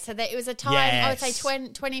 Anyway, so it was a time. I would say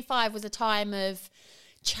 25 was a time of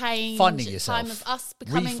change, finding yourself, time of us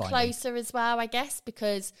becoming closer as well. I guess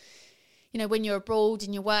because you know when you're abroad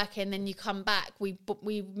and you're working, then you come back. We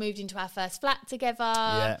moved into our first flat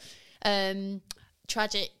together. Yeah.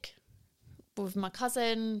 Tragic. With my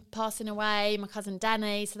cousin passing away, my cousin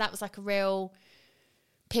Danny, so that was like a real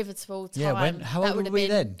pivotal time. Yeah, how old were we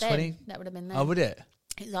then? 20? That would have been then. Oh, would it?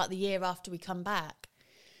 It was like the year after we come back.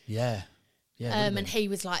 Yeah. And he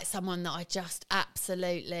was like someone that I just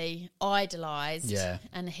absolutely idolised. Yeah.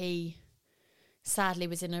 And he sadly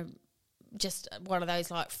was in just one of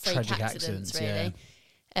those like freak accidents really. Yeah.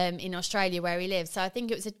 In Australia where he lives. So I think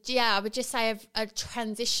it was I would just say a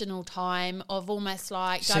transitional time of almost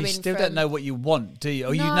like so going you still from, don't know what you want, do you?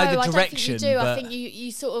 Or no, you know the direction. I don't think you do. But I think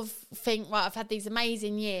you sort of think, right, I've had these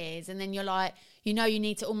amazing years, and then you're like, you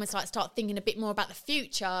need to almost like start thinking a bit more about the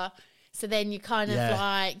future. So then you kind of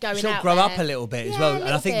like going sort out of grow there. up a little bit as well.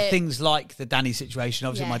 And I think things like the Danny situation,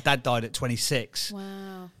 obviously my dad died at 26.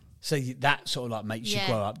 Wow. So that sort of like makes you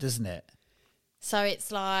grow up, doesn't it? So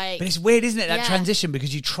it's like... But it's weird, isn't it, that transition?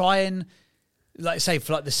 Because you try and, like say,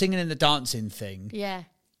 for like the singing and the dancing thing,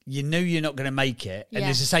 you knew you're not going to make it. And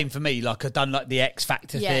it's the same for me. Like I've done like the X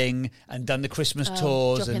Factor thing and done the Christmas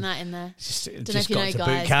tours. Dropping and that in there. Just know if got you know, to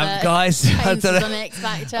guys, boot camp, guys. I don't know. On X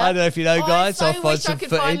Factor. I don't know if you know, guys. I I'll so find wish some I could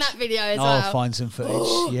footage. find that video as well. I'll find some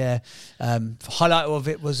footage, yeah. Highlight of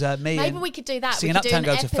it was me Maybe we could do that. We singing could do Uptown an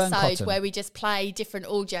Girl to Fern episode Cotton. where we just play different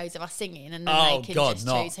audios of us singing and then they can just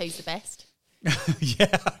choose who's the best.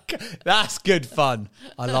 Yeah, that's good fun.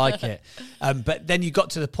 I like it. But then you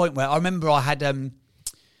got to the point where I remember I had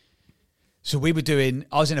so we were doing.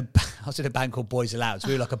 I was in a band called Boys Aloud. So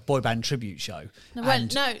we were like a boy band tribute show. No,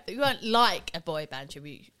 you weren't like a boy band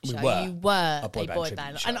tribute show. You were a boy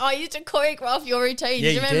band. And I used to choreograph your routines.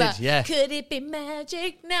 Yeah, you remember? did, yeah. Could it be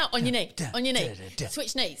magic now? On your knee, on your knee.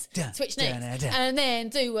 Switch knees, and then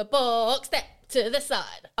do a box step to the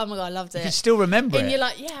side. Oh my God, I loved it. You can still remember it. And you're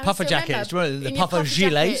like, yeah, puffer jackets. Do you remember the puffer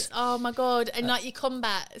gilets? Oh my God, and like your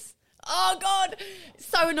combats. Oh God, it's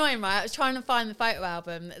so annoying, right? I was trying to find the photo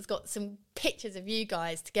album that's got some pictures of you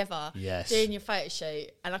guys together doing your photo shoot,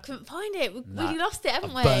 and I couldn't find it. We lost it,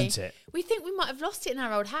 haven't we? Burnt it. We think we might have lost it in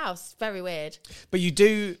our old house. Very weird. But you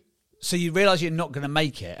do. So you realise you're not going to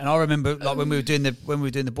make it. And I remember, like when we were doing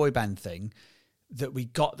the boy band thing, that we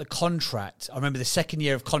got the contract. I remember the second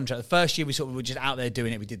year of contract. The first year we sort of were just out there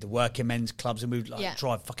doing it. We did the working men's clubs and we would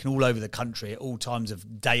drive fucking all over the country at all times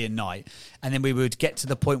of day and night. And then we would get to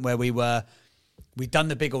the point where we'd done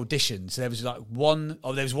the big auditions. So there was like one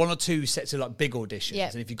or two sets of like big auditions. Yeah.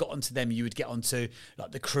 And if you got onto them, you would get onto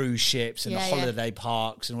like the cruise ships and the holiday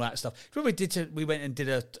parks and all that stuff. Remember we went and did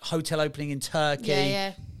a hotel opening in Turkey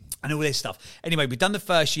and all this stuff. Anyway, we'd done the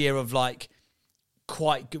first year of like,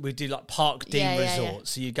 quite good. We do like Park Dean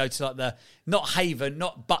resorts. So you go to like the not Haven,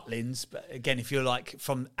 not Butlins, but again, if you're like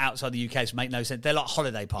from outside the UK, it's make no sense. They're like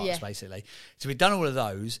holiday parks basically. So we've done all of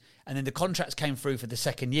those, and then the contracts came through for the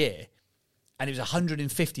second year, and it was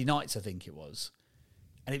 150 nights, I think it was,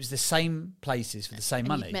 and it was the same places for the same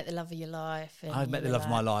money. You met the love of your life. I've met the love of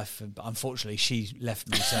my life, but unfortunately, she left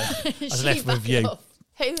me, so I was left with you.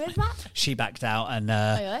 Who was that? She backed out, and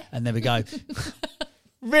there we go.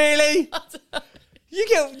 Really? You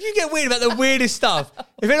get weird about the weirdest stuff.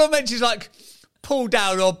 If anyone mentions like, pull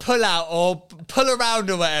down or pull out or pull around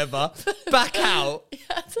or whatever, back out,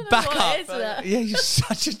 I don't know back what up. it is that. Yeah, you're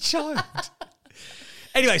such a child.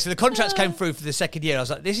 Anyway, so the contracts came through for the second year. I was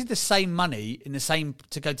like, this is the same money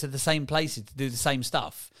to go to the same places to do the same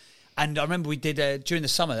stuff. And I remember we did during the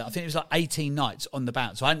summer, I think it was like 18 nights on the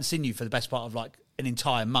bounce. So I hadn't seen you for the best part of like an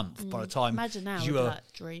entire month by the time. Imagine now, you we'd were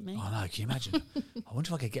like dreaming. Oh no, can you imagine? I wonder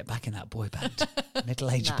if I could get back in that boy band,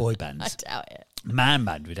 middle-aged boy bands. I doubt it. Man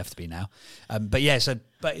band would have to be now. But yeah,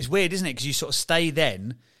 but it's weird, isn't it? Because you sort of stay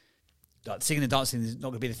then. Like singing and dancing is not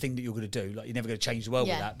going to be the thing that you're going to do. Like you're never going to change the world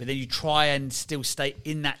with that. But then you try and still stay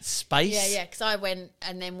in that space. Yeah. Because I went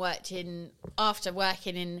and then after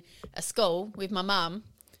working in a school with my mum,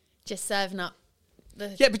 just serving up.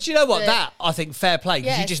 Yeah, but you know what? I think fair play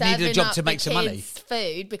because you just needed a job to make some money.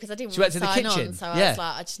 Food because I didn't She want went to to sign the kitchen. on, so I was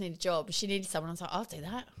like, I just need a job. She needed someone. I was like, I'll do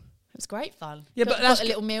that. It was great fun. Yeah, but that's got a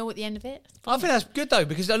little meal at the end of it. I think that's good though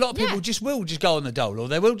because a lot of people will just go on the dole or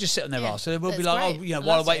they will just sit on their ass. So they will be like, great.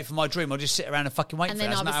 while I wait for my dream, I'll just sit around and fucking wait and for it.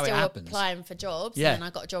 then That's I not how was it still happens. applying for jobs. Yeah. And then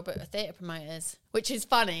I got a job at a theatre promoters, which is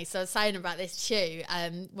funny. So I was saying about this too.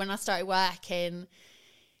 When I started working,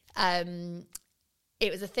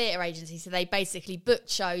 it was a theatre agency, so they basically booked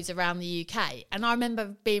shows around the UK. And I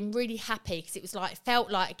remember being really happy because it felt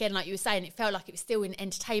like, again, like you were saying, it felt like it was still in the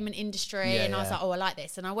entertainment industry. I was like, I like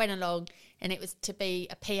this. And I went along and it was to be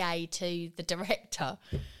a PA to the director.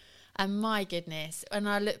 And my goodness, when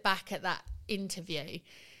I look back at that interview,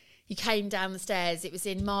 you came down the stairs, it was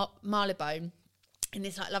in Marylebone, in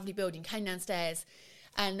this like lovely building, came downstairs.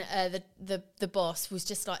 And the boss was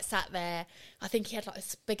just like sat there. I think he had like a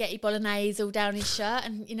spaghetti bolognese all down his shirt,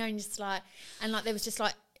 and and just like, and like there was just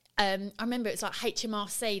like I remember it was like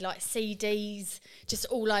HMRC like CDs just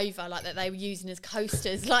all over like that they were using as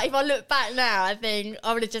coasters. Like if I look back now, I think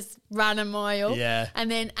I would have just ran a mile. Yeah.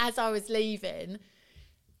 And then as I was leaving,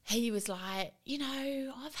 he was like,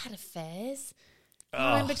 I've had affairs.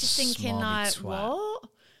 I remember just thinking like, what?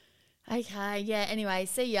 Okay, yeah, anyway,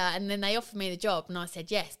 see ya. And then they offered me the job and I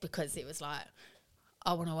said yes because it was like,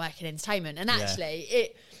 I want to work in entertainment. And actually,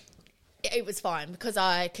 it was fine because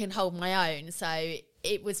I can hold my own. So I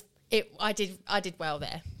did well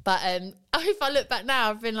there. But if I look back now,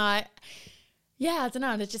 I've been like, I don't know.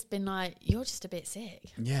 And I've just been like, you're just a bit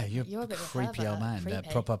sick. Yeah, you're a bit creepy old man. Creepy.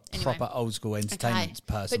 Proper old school entertainment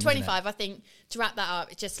person. But 25, I think, to wrap that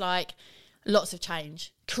up, it's just like lots of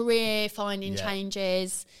change. Career finding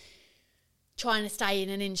changes. Trying to stay in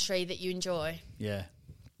an industry that you enjoy. Yeah.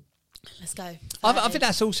 Let's go. I think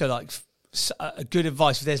that's also like a good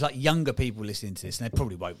advice if there's like younger people listening to this, and they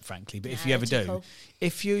probably won't, frankly, but if you ever do, cool.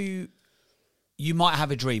 if you might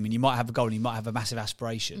have a dream and you might have a goal and you might have a massive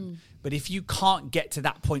aspiration, but if you can't get to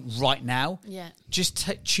that point right now,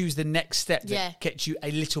 just choose the next step that gets you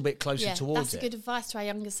a little bit closer towards it. That's good advice to our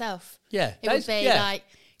younger self. Yeah. It would be like,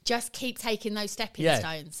 just keep taking those stepping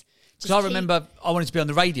stones. Because I remember I wanted to be on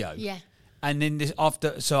the radio. Yeah. And then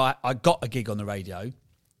I got a gig on the radio,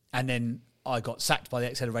 and then I got sacked by the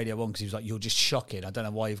ex-head of Radio 1 because he was like, "You're just shocking. I don't know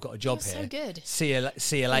why you've got a job here. So good. See you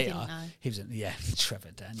later." Didn't know. He was, Trevor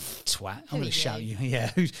Dan, twat. I'm going are to shout you? you. Yeah.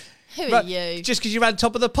 Who are you? Just because you ran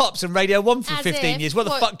top of the pops and Radio 1 for As 15 if. years. What the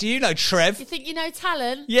fuck do you know, Trev? You think you know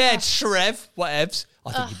talent? Yeah, Trev. Whatevs.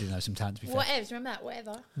 I think you do know some talent, to be fair. Whatevs, remember that?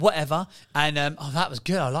 Whatever. Whatever. And that was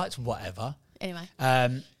good. I liked whatever. Anyway.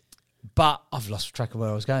 But I've lost track of where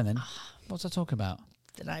I was going then. What was I talking about?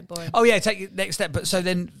 Don't know, boring. Oh yeah, take the next step. But so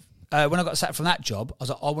then, when I got sacked from that job, I was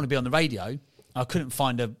like, I want to be on the radio. I couldn't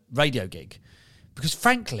find a radio gig because,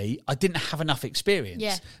 frankly, I didn't have enough experience.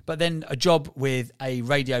 Yeah. But then a job with a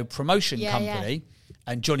radio promotion company.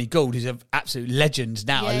 And Johnny Gould, who's an absolute legend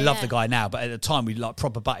now. I love the guy now, but at the time we like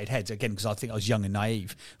proper butted heads again because I think I was young and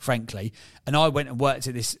naive, frankly. And I went and worked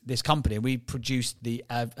at this company, and we produced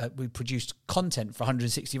content for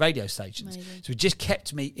 160 radio stations. Amazing. So it just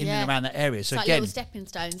kept me in and around that area. So it's like again, little stepping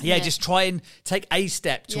stones. just try and take a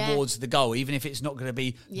step towards the goal, even if it's not going to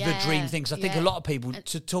be the dream thing. Because I think a lot of people,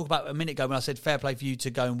 to talk about a minute ago when I said fair play for you to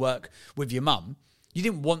go and work with your mum, you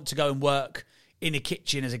didn't want to go and work in a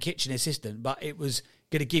kitchen as a kitchen assistant, but it was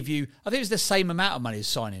going to give you, I think it was the same amount of money as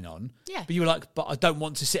signing on. Yeah. But you were like, but I don't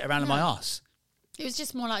want to sit around on my ass. It was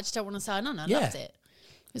just more like, I just don't want to sign on. I loved it.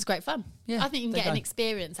 It was great fun. Yeah, I think you can get an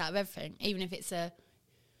experience out of everything, even if it's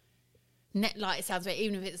like it sounds weird,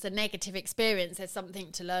 even if it's a negative experience, there's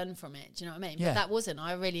something to learn from it. Do you know what I mean? Yeah. But that wasn't.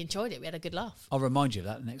 I really enjoyed it. We had a good laugh. I'll remind you of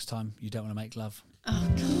that the next time you don't want to make love. Oh,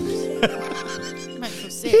 God. Make me feel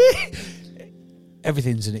sick.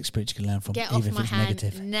 Everything's an experience you can learn from, Get even off my if it's hand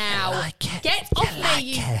negative. now. Get off me, like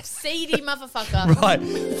you it. seedy motherfucker. Right,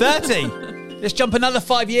 30. Let's jump another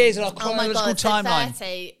 5 years in our Oh my chronological God, so timeline.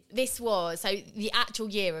 30. this was, so the actual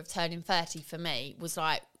year of turning 30 for me was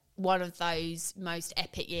like one of those most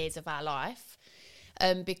epic years of our life.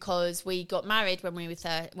 Because we got married when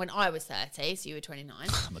I was 30, so you were 29.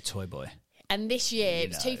 I'm a toy boy. And this year, it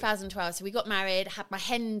was 2012, so we got married, had my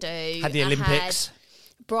hen do. Had the Olympics. Had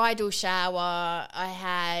bridal shower.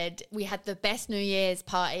 We had the best New Year's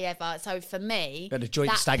party ever. So for me, we had a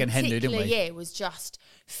joint stag and hen do, didn't we? Year was just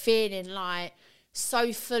feeling like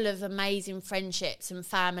so full of amazing friendships and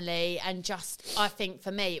family, and just, I think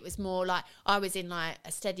for me, it was more like I was in like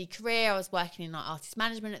a steady career. I was working in like artist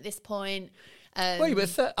management at this point. Well, you were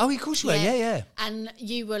of course you were, yeah. And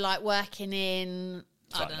you were like working in,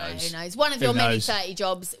 I don't know, knows? who knows, one of Who your many knows? 30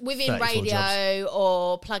 jobs within 34 radio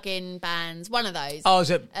or plug-in bands, one of those. I was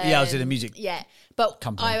I was in a music but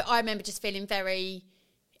company. I remember just feeling very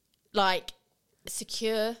like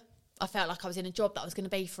secure. I felt like I was in a job that I was going to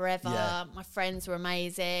be forever. Yeah. My friends were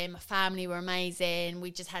amazing. My family were amazing. We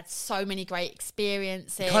just had so many great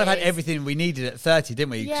experiences. We kind of had everything we needed at 30, didn't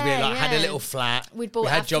we? Because we had a little flat. We'd bought we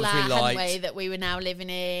had a jobs flat, we liked. hadn't we, that we were now living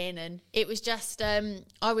in. And it was just,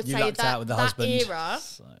 I would You say lucked out with the husband. era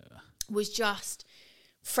was just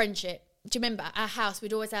friendship. Do you remember our house?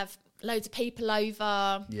 We'd always have loads of people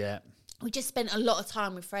over. Yeah. We just spent a lot of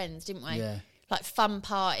time with friends, didn't we? Yeah. Like fun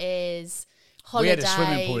parties. Holiday. We had a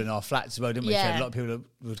swimming pool in our flats as well, didn't we? Yeah. So a lot of people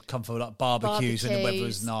would come for like barbecues when the weather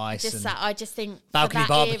was nice. I just think balcony for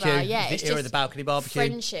that barbecue. Era, The it's era of just the balcony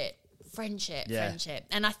barbecue. Friendship. Yeah.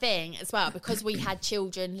 And I think as well, because we had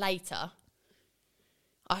children later,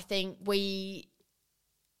 I think I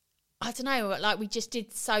don't know, like we just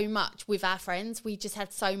did so much with our friends. We just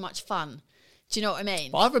had so much fun. Do you know what I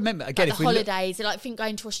mean? But I remember, again, like if the we holidays, like I think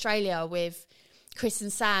going to Australia with Chris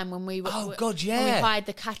and Sam when we were, Oh, God, when we yeah. hired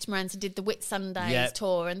the catamarans and did the Whit Sundays Yeah.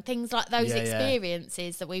 tour and things like those Yeah, yeah.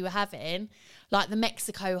 experiences that we were having, like the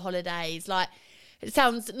Mexico holidays, like it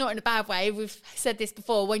sounds not in a bad way. We've said this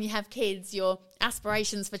before. When you have kids, your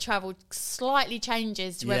aspirations for travel slightly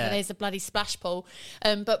changes to whether Yeah. there's a bloody splash pool.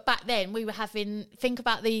 But back then we were think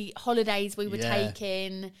about the holidays we were Yeah.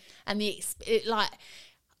 taking and like,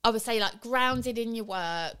 I would say like grounded in your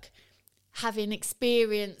work, having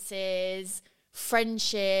experiences,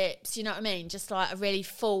 friendships, you know what I mean? Just like a really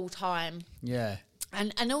full time. Yeah.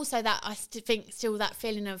 And also that I think still that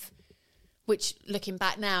feeling of, which looking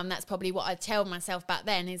back now, and that's probably what I'd tell myself back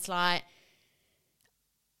then, is like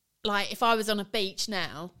if I was on a beach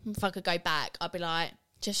now, if I could go back, I'd be like,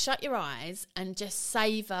 just shut your eyes and just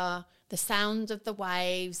savour the sound of the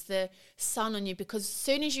waves, the sun on you, because as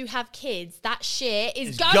soon as you have kids, that shit is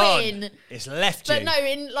It's going. gone. It's left you. But no,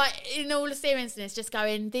 in all seriousness, just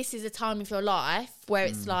going, this is a time of your life where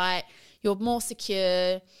it's like you're more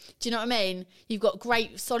secure. Do you know what I mean? You've got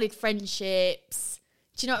great, solid friendships.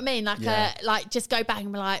 Do you know what I mean? Like, just go back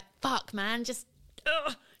and be like, fuck, man, just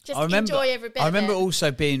enjoy every bit. I remember of it.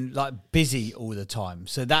 also being like busy all the time.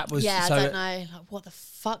 So that was Yeah, so, I don't know. Like, what the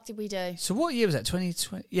fuck did we do? So what year was that?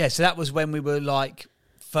 2020? Yeah, so that was when we were like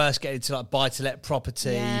first getting to like buy to let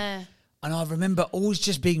property. Yeah. And I remember always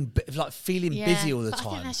just being like feeling busy all the but I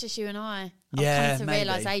think time. that's just you and I. Yeah, I've come to maybe.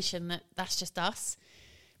 realisation that that's just us.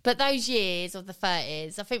 But those years of the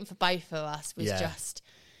 30s, I think for both of us was Yeah. just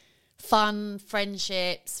fun,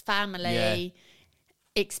 friendships, family,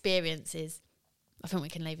 experiences. I think we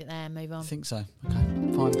can leave it there and move on. I think so. Okay,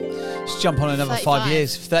 fine. Let's jump on another 5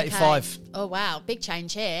 years. 35. Okay. Oh, wow. Big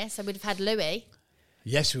change here. So we'd have had Louis.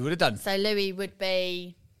 Yes, we would have done. So Louis would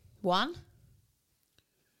be 1.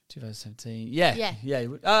 2017. Yeah. Yeah.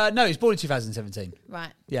 Yeah. No, he was born in 2017.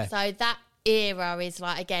 Right. Yeah. So that era is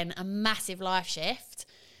like, again, a massive life shift.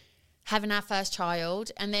 Having our first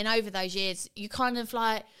child. And then over those years, you kind of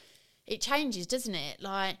like, it changes, doesn't it?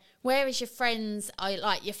 Like, whereas your friends are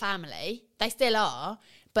like your family, they still are,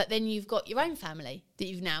 but then you've got your own family that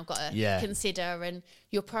you've now got to consider, and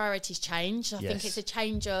your priorities change. I think it's a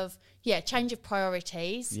change of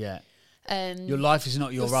priorities. Yeah. Your life is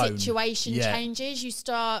not your own. Situation changes. You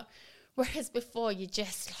start, whereas before you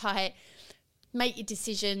just like make your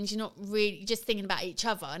decisions. You're not really just thinking about each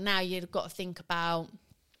other. Now you've got to think about,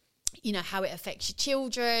 you know, how it affects your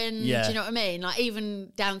children. Yeah. Do you know what I mean? Like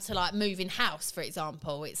even down to like moving house, for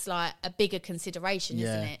example, it's like a bigger consideration,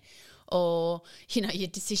 isn't it? Or, you know, your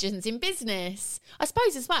decisions in business. I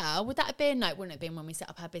suppose as well, would that have been, no, it wouldn't have been when we set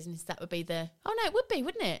up our business. That would be it would be,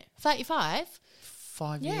 wouldn't it? 35.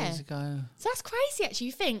 5 years ago. So that's crazy, actually.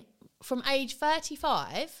 You think from age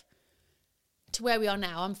 35 to where we are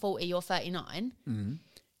now, I'm 40, you're 39. Mm-hmm.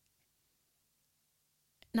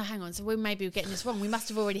 No, hang on. So maybe we're getting this wrong. We must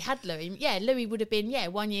have already had Louis. Yeah, Louis would have been,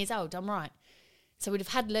 1 year old. I'm right. So we'd have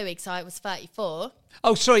had Louis because I was 34.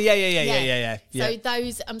 Oh, sorry. Yeah. So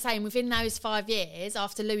those, I'm saying within those 5 years,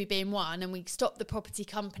 after Louis being 1, and we stopped the property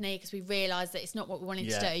company because we realised that it's not what we wanted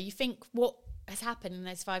to do. You think what has happened in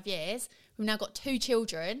those 5 years? We've now got 2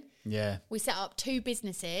 children. Yeah. We set up 2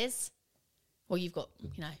 businesses. Well, you've got,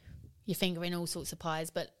 your finger in all sorts of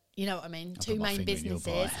pies, but you know what I mean. 2 main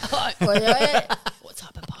businesses. What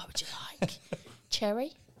type of pie would you like?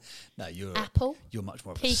 Cherry? No, apple. You're much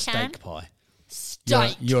more of pecan, a steak pie.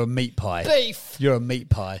 Steak. You're a meat pie. Beef. You're a meat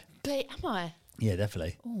pie. Am I? Yeah,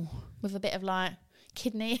 definitely. Ooh, with a bit of like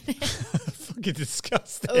kidney in it. Fucking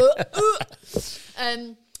disgusting.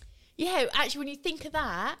 Yeah, actually, when you think of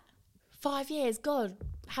that, 5 years, God,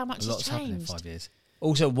 how much has happened in changed? 5 years.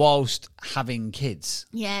 Also, whilst having kids.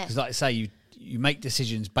 Yeah. Because like I say, you make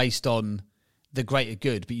decisions based on the greater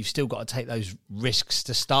good, but you've still got to take those risks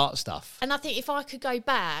to start stuff. And I think if I could go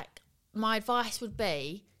back, my advice would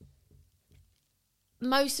be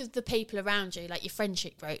most of the people around you, like your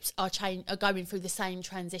friendship groups, are going through the same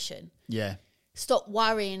transition. Yeah. Stop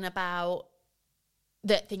worrying about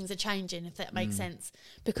that things are changing, if that makes sense.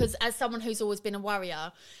 Because as someone who's always been a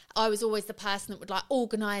worrier, I was always the person that would like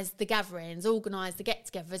organise the gatherings, organise the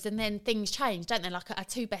get-togethers, and then things change, don't they? Like our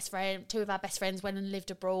 2 of our best friends went and lived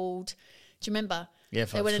abroad. Do you remember? Yeah,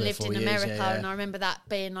 they went and lived in America, yeah. and I remember that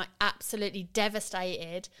being like absolutely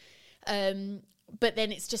devastated. But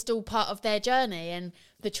then it's just all part of their journey and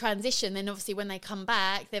the transition. Then obviously when they come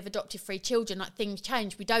back, they've adopted 3 children. Like things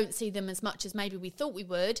change. We don't see them as much as maybe we thought we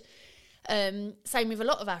would. Same with a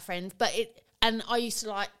lot of our friends. And I used to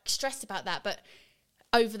like stress about that. But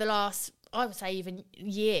over the last, I would say even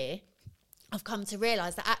year, I've come to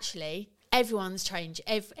realise that actually everyone's changing.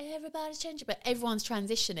 Everybody's changing, but everyone's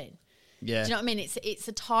transitioning. Yeah. Do you know what I mean? It's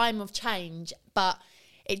a time of change, but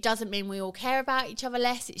it doesn't mean we all care about each other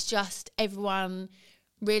less. It's just everyone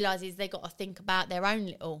realises they got to think about their own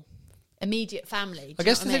little immediate family. I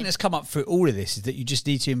guess the thing that's come up through all of this is that you just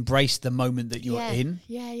need to embrace the moment that you're in.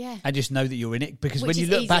 Yeah. And just know that you're in it. Because Which when you is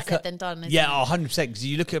look easier back said at... than done, isn't yeah, it? 100%. Because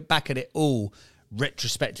you look back at it all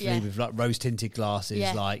retrospectively Yeah. with like rose-tinted glasses,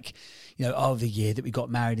 Yeah. like, the year that we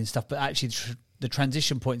got married and stuff. But actually the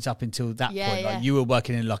transition points up until that point. Yeah. Like you were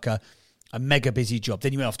working in like a mega busy job.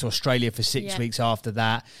 Then you went off to Australia for 6 weeks after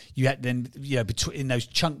that. You had then, between those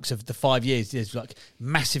chunks of the 5 years, there's like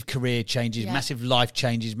massive career changes, massive life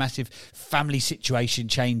changes, massive family situation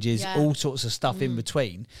changes, all sorts of stuff in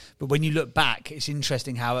between. But when you look back, it's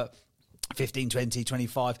interesting how at 15, 20,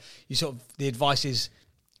 25, the advice is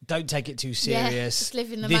don't take it too serious. Just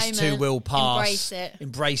live in the this moment. too will pass.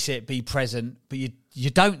 Embrace it. Be present. But you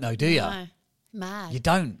don't know, do you? No. Mad. You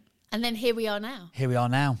don't. And then here we are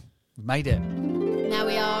now. We've made it. Now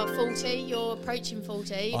we are 40, you're approaching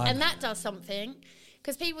 40, and that does something.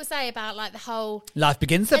 Because people say about like the whole... Life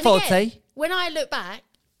begins at And 40. again, when I look back,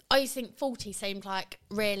 I used to think 40 seemed like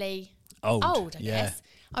really old, I guess.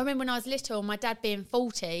 I remember when I was little, my dad being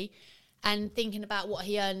 40 and thinking about what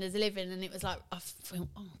he earned as a living, and it was like, I feel,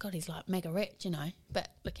 oh my God, he's like mega rich, But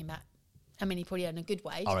looking back, I mean, he probably earned a good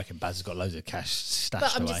wage. I reckon Baz has got loads of cash stashed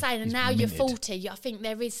But I'm away. just saying, and He's now minted. you're 40, I think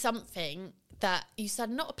there is something that you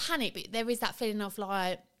said, not a panic, but there is that feeling of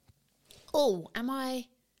like, oh, am I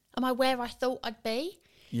where I thought I'd be?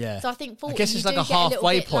 Yeah. So I think 40, I guess it's you like do a get little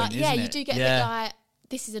halfway bit point, like, isn't it? Yeah, you do get a bit like,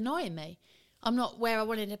 this is annoying me. I'm not where I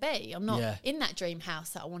wanted to be. I'm not in that dream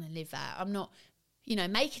house that I want to live at. I'm not,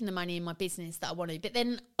 making the money in my business that I want to. But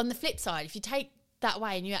then on the flip side, if you take that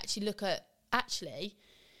away and you actually look at,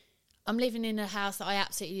 I'm living in a house that I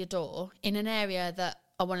absolutely adore, in an area that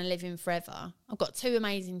I want to live in forever. I've got 2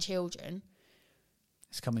 amazing children.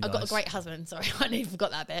 It's coming. I've got a great husband. Sorry, I nearly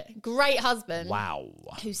forgot that bit. Great husband. Wow.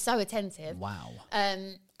 Who's so attentive. Wow.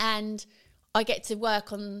 And I get to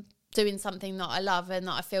work on doing something that I love and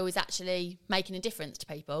that I feel is actually making a difference to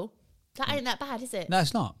people. That ain't that bad, is it? No,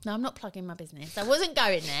 it's not. No, I'm not plugging my business. I wasn't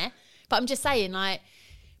going there, but I'm just saying,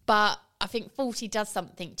 but I think 40 does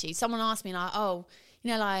something to you. Someone asked me, so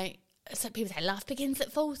people say life begins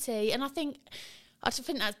at 40, and I just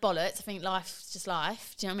think that's bollocks. I think life's just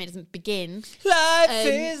life. Do you know what I mean? It doesn't begin. Life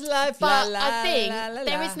is life. But I think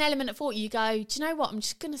there is an element at 40 you go, do you know what? I'm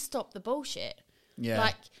just going to stop the bullshit. Yeah.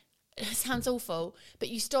 Like, it sounds awful, but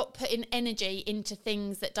you stop putting energy into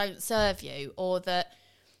things that don't serve you, or that,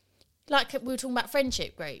 like we were talking about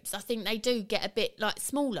friendship groups, I think they do get a bit like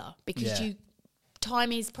smaller because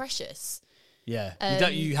time is precious. Yeah.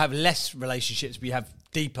 You have less relationships, but you have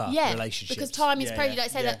deeper relationships. Because time is precious. Don't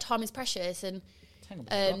say that time is precious. And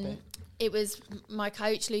it was my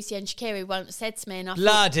coach, Lucienne Shakiri, once said to me, and I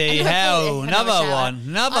bloody thought, hell, another one,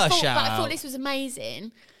 another shout But I out. thought this was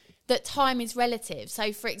amazing, that time is relative.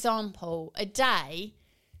 So, for example, a day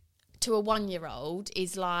to a 1-year-old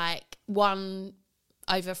is like 1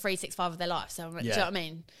 over 365 of their life. So, do you know what I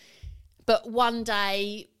mean? But one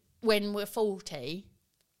day when we're 40,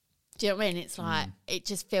 do you know what I mean? It's like, it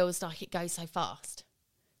just feels like it goes so fast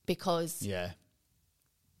because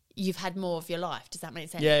you've had more of your life. Does that make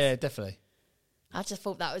sense? Yeah, definitely. I just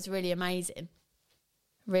thought that was really amazing.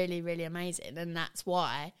 Really, really amazing. And that's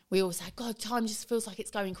why we all say, God, time just feels like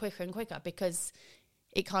it's going quicker and quicker because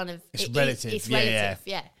it kind of... It's relative. It's relative,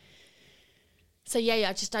 yeah. So,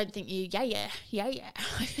 I just don't think you... I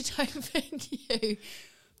don't think you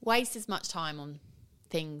waste as much time on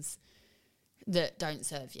things that don't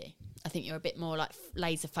serve you. I think you're a bit more like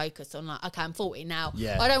laser focused on like, okay, I'm 40 now.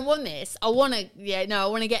 Yeah. I don't want this. I want to, I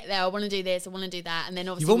want to get there. I want to do this. I want to do that. And then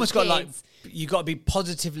obviously you've almost got kids, you've got to be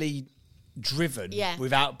positively driven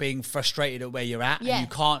without being frustrated at where you're at. Yeah.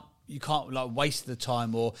 And you can't like waste the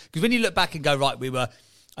time because when you look back and go, right, we were,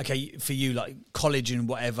 okay, for you, like college and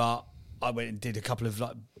whatever, I went and did a couple of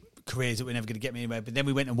like careers that were never going to get me anywhere. But then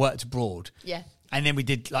we went and worked abroad. Yeah. And then we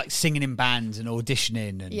did like singing in bands and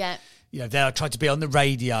auditioning and then I tried to be on the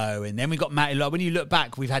radio and then we got married. Like when you look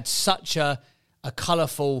back, we've had such a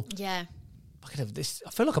colourful. Yeah. I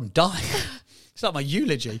feel like I'm dying. It's like my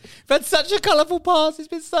eulogy. We've had such a colourful past. It's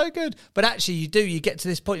been so good. But actually, you get to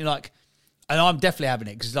this point, you're like, and I'm definitely having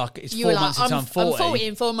it because like it's 4 months until I'm 40. I'm 40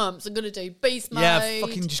 in 4 months. I'm going to do beast mode. Yeah, I've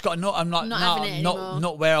fucking just got I'm like,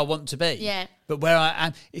 not where I want to be. Yeah. But where I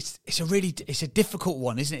am, it's a difficult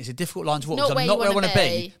one, isn't it? It's a difficult line to walk. Not I'm not where I want to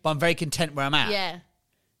be, be, but I'm very content where I'm at. Yeah.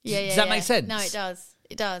 Does that make sense? No, it does.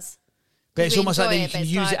 It does. But it's almost like then you can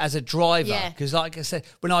use it as a driver. Yeah. Because like I said,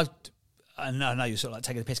 I know you're sort of like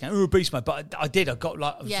taking the piss going, beast mode, but I did. I got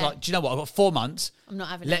like, I was like, do you know what? I've got 4 months. I'm not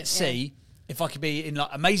having Let's see if I could be in like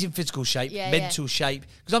amazing physical shape, mental shape.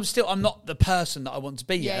 Because I'm not the person that I want to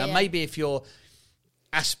be yet. And maybe if you're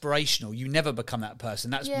aspirational, you never become that person.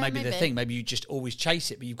 That's maybe the thing. Maybe you just always chase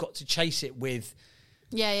it, but you've got to chase it with...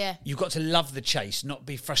 You've got to love the chase, not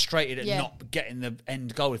be frustrated at not getting the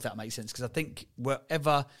end goal, if that makes sense. Because I think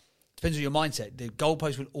wherever, depends on your mindset, the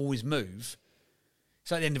goalpost will always move.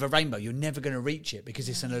 It's like the end of a rainbow. You're never going to reach it because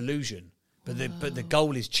it's an illusion. But the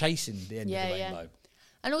goal is chasing the end of the rainbow.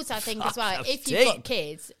 And also I think as well, if you've got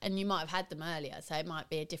kids, and you might have had them earlier, so it might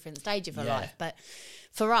be a different stage of your life. But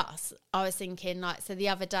for us, I was thinking like, so the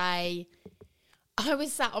other day, I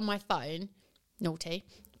was sat on my phone, naughty,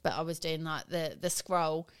 but I was doing like the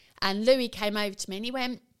scroll, and Louis came over to me and he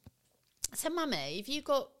went, so mummy, if you've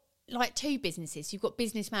got like 2 businesses, you've got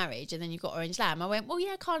business marriage and then you've got Orange Lamb. I went, well,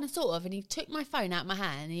 yeah, kind of, sort of. And he took my phone out of my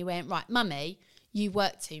hand and he went, right, mummy, you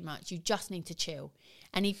work too much. You just need to chill.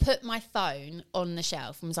 And he put my phone on the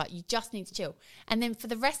shelf and was like, you just need to chill. And then for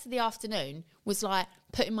the rest of the afternoon was like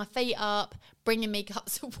putting my feet up, bringing me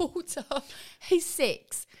cups of water. He's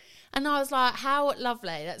 6. And I was like, how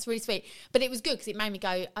lovely. That's really sweet. But it was good because it made me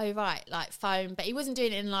go, oh, right, like phone. But he wasn't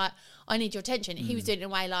doing it in like, I need your attention. He was doing it in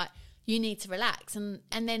a way like, you need to relax. And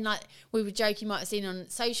then like we were joking, you might have seen on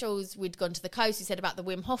socials, we'd gone to the coast, we said about the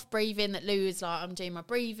Wim Hof breathing, that Lou was like, I'm doing my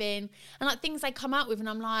breathing. And like things they come up with, and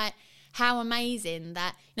I'm like, how amazing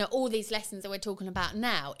that, all these lessons that we're talking about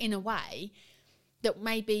now, in a way, that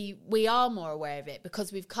maybe we are more aware of it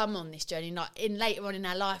because we've come on this journey. Like later on in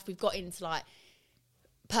our life, we've got into like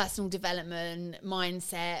personal development,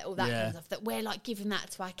 mindset, all that kind of stuff, that we're like giving that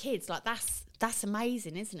to our kids. Like that's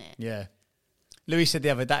amazing, isn't it? Yeah. Louis said the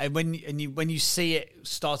other day, when you see it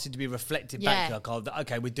starting to be reflected back, you're like,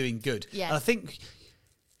 okay, we're doing good. Yeah. And I think,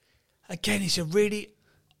 again, it's a really...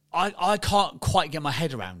 I can't quite get my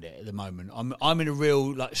head around it at the moment. I'm in a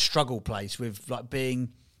real like struggle place with like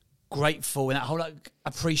being grateful and that whole like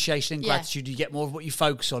appreciation and gratitude. You get more of what you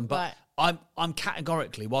focus on. But I'm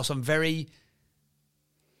categorically, whilst I'm very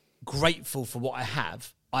grateful for what I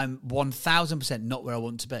have, I'm 1,000% not where I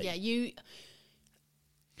want to be. Yeah,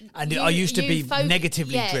 I used to be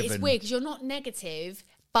negatively driven. Yeah, it's weird because you're not negative,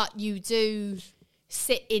 but you do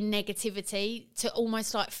sit in negativity to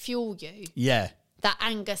almost like fuel you. Yeah. That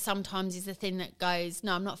anger sometimes is the thing that goes,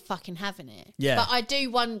 no, I'm not fucking having it. Yeah. But I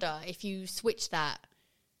do wonder if you switch that,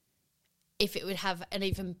 if it would have an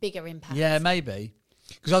even bigger impact. Yeah, maybe.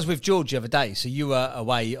 Because I was with George the other day, so you were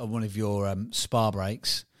away on one of your spa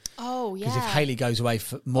breaks. Oh, yeah. Because if Hayley goes away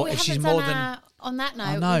for more, if she's more than... On that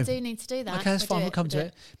note, we do need to do that. Okay, that's fine. We'll come to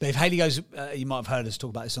it. But if Hayley goes, you might have heard us talk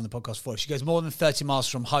about this on the podcast before. If she goes more than 30 miles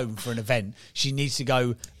from home for an event, she needs to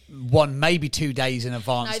go 1, maybe 2 days in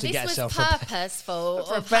advance to get herself prepared. This was purposeful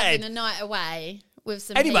of having a night away with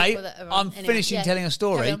some people that are on. I'm finishing telling a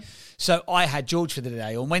story. So I had George for the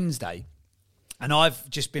day on Wednesday, and I've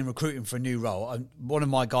just been recruiting for a new role. One of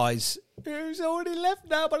my guys, who's already left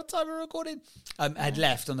now by the time we're recording, had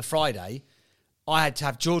left on the Friday. I had to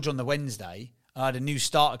have George on the Wednesday. I had a new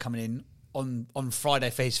starter coming in on Friday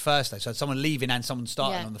for his first day. So I had someone leaving and someone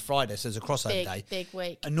starting on the Friday. So there's a crossover day. Big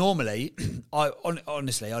week. And normally,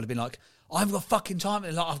 honestly, I'd have been like, I haven't got fucking time.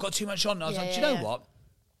 Like, I've got too much on. And I was like, do you know what?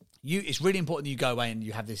 It's really important that you go away and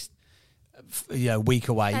you have this week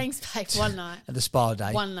away. Thanks, babe. One night. At the spa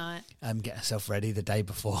day. One night. Get herself ready the day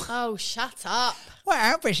before. Oh, shut up. What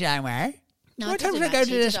outfit should I wear? No, what time should I go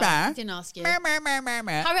to the spa? I didn't ask you. Hurry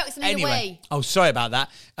up, it's another way. Oh, sorry about that.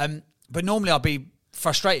 But normally I'd be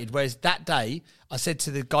frustrated, whereas that day I said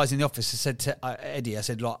to the guys in the office, I said to Eddie, I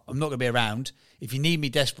said, look, I'm not going to be around. If you need me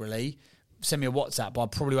desperately, send me a WhatsApp, but I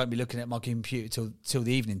probably won't be looking at my computer till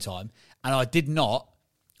the evening time. And I did not.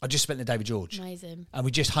 I just spent the day with George. Amazing. And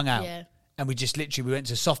we just hung out. Yeah. And we just literally, we went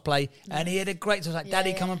to soft play and he had a great time. I was like,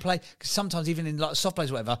 Daddy, come and play. Because sometimes even in like soft plays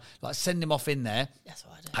or whatever, like send him off in there. That's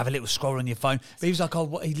what I do. Have a little scroll on your phone. But he was like,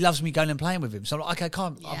 he loves me going and playing with him. So I'm like, okay,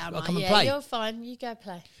 I'll come and play. You're fine. You go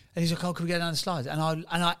play. And he's like, can we go down the slides? And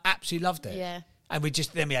I absolutely loved it. Yeah. And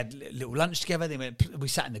then we had a little lunch together. Then we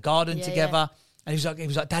sat in the garden together. Yeah. And he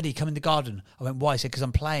was like, Daddy, come in the garden. I went, why? He said, because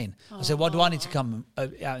I'm playing. I said, why do I need to come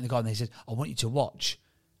out in the garden? He said, I want you to watch.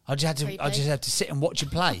 I just had to sit and watch him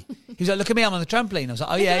play. He was like, look at me, I'm on the trampoline. I was like,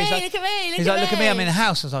 oh yeah. Look at me. He's like, look at me, I'm in the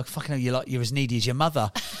house. I was like, fucking hell, you're as needy as your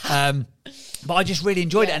mother. But I just really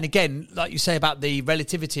enjoyed it. And again, like you say about the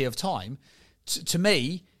relativity of time, to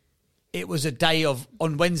me, it was a day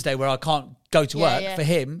on Wednesday where I can't go to work. For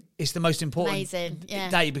him, it's the most important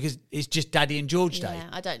day because it's just Daddy and George day.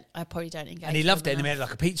 Yeah, I probably don't engage. And he loved it. And we had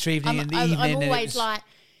like a pizza evening in the evening. I'm always like,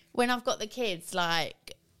 when I've got the kids,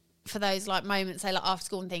 like, for those like moments, say like after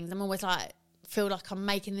school and things, I'm always like, feel like I'm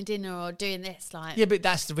making the dinner or doing this. Like, yeah, but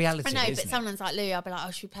that's the reality. I know, but someone's like, Louie, I'll be like,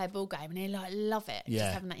 oh, should we play a ball game? And he'll like love it.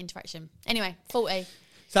 Just having that interaction. Anyway, 40.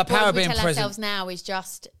 So that power of being present. present. Ourselves now is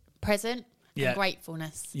just present and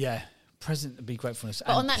gratefulness. Yeah, present and be gratefulness.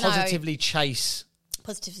 But and on that positively chase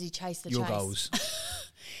the your chase. goals.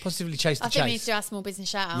 Positively chase the chase. I think we need to do our small business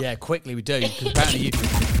shout out. Yeah, quickly we do because apparently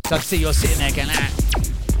so I see you're sitting there going,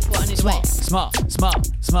 What, on his way?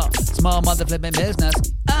 Small mother flipping business.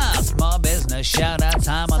 Small business shout out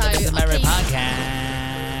time on the Business Mary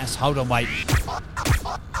podcast. Hold on, wait.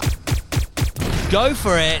 Go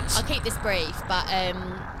for it. I'll keep this brief, but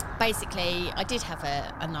basically I did have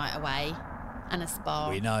a night away and a spa.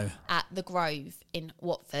 We know. At the Grove in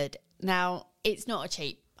Watford. Now, it's not a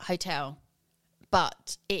cheap hotel,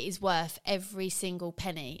 but it is worth every single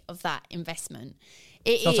penny of that investment.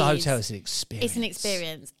 It's not a hotel, it's an experience. It's an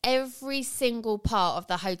experience. Every single part of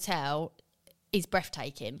the hotel is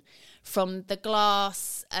breathtaking. From the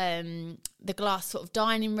glass sort of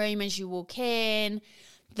dining room as you walk in,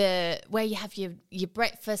 where you have your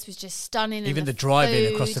breakfast was just stunning. Even the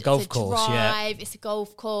drive-in across the golf course, It's a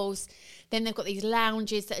golf course. Then they've got these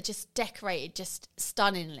lounges that are just decorated just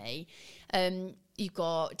stunningly. You've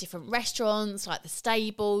got different restaurants like the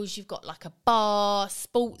Stables. You've got like a bar,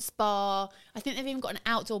 sports bar. I think they've even got an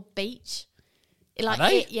outdoor beach.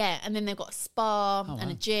 And then they've got a spa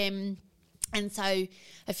and a gym. And so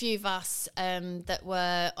a few of us that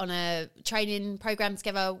were on a training program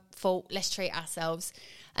together thought, let's treat ourselves.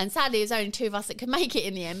 And sadly, it was only two of us that could make it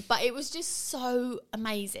in the end. But it was just so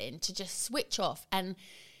amazing to just switch off. And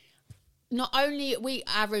not only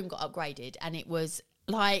our room got upgraded and it was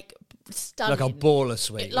like stunning. Like a baller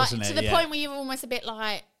suite, wasn't it? To the point where you're almost a bit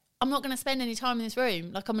like, I'm not going to spend any time in this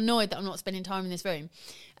room. Like, I'm annoyed that I'm not spending time in this room.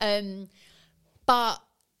 But,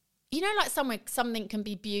 you know, like something can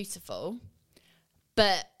be beautiful,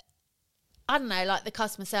 but I don't know, like the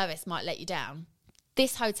customer service might let you down.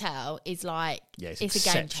 This hotel is like, it's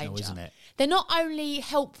a game changer, isn't it? They're not only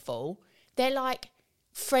helpful, they're like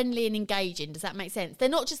friendly and engaging. Does that make sense? They're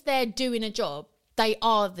not just there doing a job. They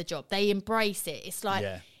are the job. They embrace it. It's like,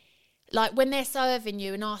 like when they're serving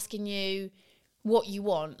you and asking you what you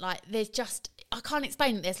want, like there's just, I can't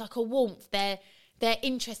explain it. There's like a warmth. They're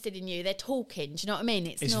interested in you. They're talking. Do you know what I mean?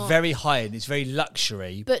 It's not very high end. It's very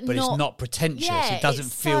luxury, but it's not pretentious. Yeah, it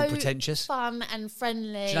doesn't feel pretentious. Fun and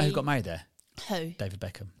friendly. Do you know who got married there? Who? David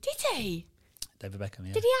Beckham. Did he? David Beckham,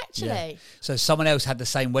 yeah. Did he actually? Yeah. So someone else had the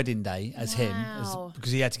same wedding day as him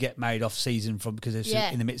because he had to get married off season because it was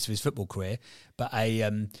in the midst of his football career. But they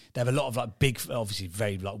have a lot of like big, obviously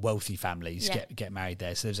very like wealthy families get married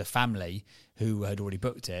there. So there's a family who had already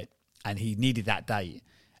booked it and he needed that date.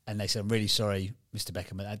 And they said, I'm really sorry, Mr.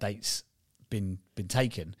 Beckham, but that date's been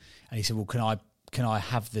taken. And he said, well, can I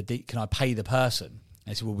have can I pay the person? And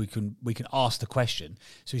he said, well, we can ask the question.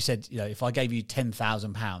 So he said, you know, if I gave you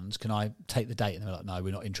 £10,000, can I take the date? And they were like, no,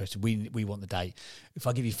 we're not interested. We want the date. If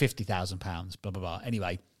I give you £50,000, blah, blah, blah.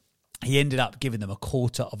 Anyway, he ended up giving them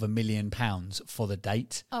 £250,000 for the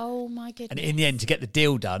date. Oh my goodness! And in the end, to get the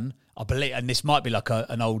deal done, I believe, and this might be like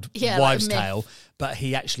an old Yeah, wives' like a myth. tale, but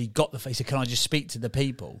he actually got he said, "Can I just speak to the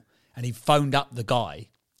people?" And he phoned up the guy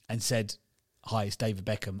and said, "Hi, it's David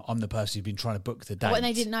Beckham. I'm the person who's been trying to book the date." What, and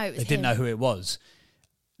they didn't know it was They didn't him? know who it was.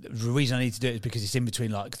 The reason I need to do it is because it's in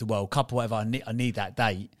between like the World Cup or whatever. I need that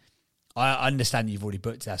date. I understand you've already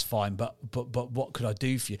booked it, that's fine, but what could I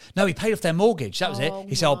do for you? No, he paid off their mortgrage. That was it.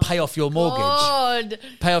 He said, "I'll pay off your mortgage." God.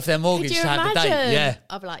 Pay off their mortgage Could you to have the imagine? date. Yeah.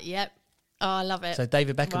 I'd be like, yep. Oh, I love it. So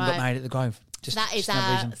David Beckham got Right. married at the Grove. That is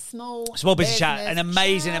another reason. a small Business chat, an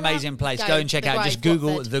amazing place. Go and check out. Just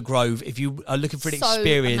Google The Grove if you are looking for an So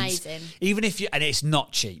experience. amazing. Even if you, and it's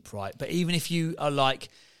not cheap, right? But even if you are like,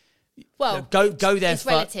 Well, go there. it's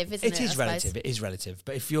relative, isn't it? It is I relative. suppose? It is relative.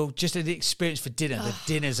 But if you're just an experience for dinner, the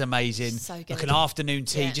dinner's amazing. So good. Like an afternoon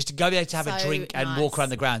tea, Yeah. just to go there to have a So drink and nice. walk around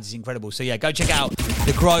the grounds is incredible. So yeah, go check out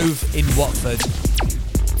The Grove in Watford.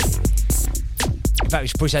 In fact, we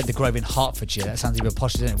should push out The Grove in Hertfordshire. That sounds even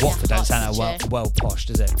posh, doesn't it? Watford don't sound that well posh,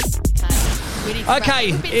 does it? We need to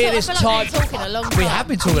Okay, wrap. We've been it is I feel like time. we've been talking a long time. We have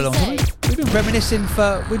been talking a long time.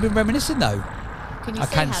 We've been reminiscing though. Can you I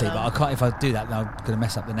can how see, but I long? can't. If I do that, then I'm going to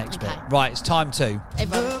mess up the next Okay. bit. Right, it's time to.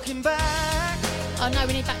 Everyone. Looking back, Oh no,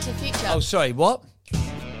 we need Back to the Future. Oh, sorry. What?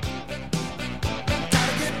 gotta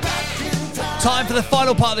get back in time. Time for the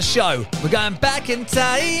final part of the show. We're going back in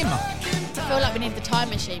time. I feel like we need the Time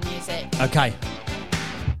Machine music. Okay.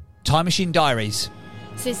 Time Machine Diaries.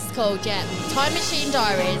 So this is called, Time Machine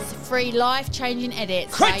Diaries, free life-changing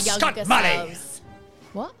edits Great for our Scott younger Money. selves.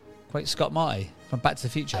 What? Great Scott Marty from Back to the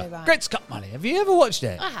Future. Oh, right. Great Scott Marty. Have you ever watched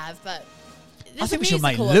it? I have, but I think we should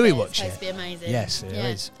make musical of Louis it. watch It's supposed it. to be amazing. Yes, it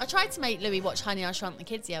is. I tried to make Louis watch Honey, I Shrunk the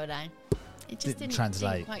Kids the other day. It just Didn't didn't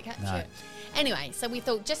translate. quite catch No. it. Anyway, so we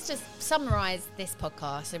thought just to summarise this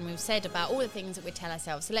podcast, and we've said about all the things that we tell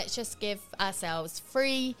ourselves, so let's just give ourselves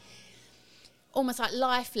free, almost like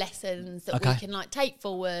life lessons that Okay. we can like take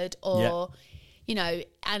forward, or you know,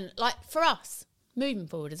 and like for us moving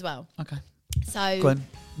forward as well. Okay. So Go on.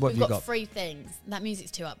 What have we've you got got? three things. That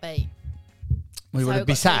music's too upbeat. We So want to we've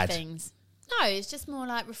be got three sad. things. No, it's just more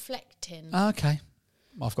like reflecting. Okay.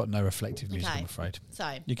 I've got no reflective music, Okay. I'm afraid.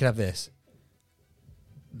 So You can have this.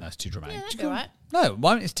 No, it's too dramatic. yeah, that'd be all right. No, it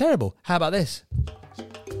won't. It's terrible. How about this?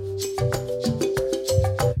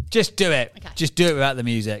 Just do it. Okay. Just do it without the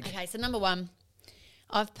music. Okay, so number one,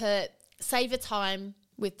 I've put save a time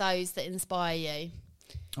with those that inspire you.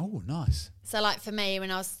 Oh, nice. So, like for me,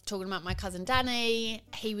 when I was talking about my cousin Danny,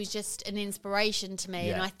 he was just an inspiration to me.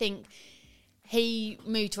 Yeah. And I think he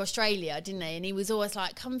moved to Australia, didn't he? And he was always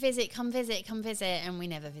like, come visit, come visit, come visit. And we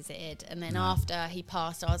never visited. And then after he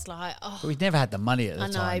passed, I was like, oh, But we'd never had the money at the I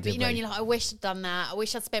know. time, But did you know, we? and you're like, I wish I'd done that. I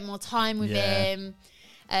wish I'd spent more time with Yeah. him.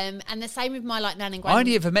 And the same with my like nan and I grand.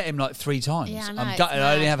 only ever met him like 3 times. Yeah, I know, I'm it's gutted.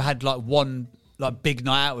 I only mad. ever had like one like big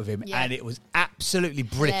night out with him, Yeah. and it was absolutely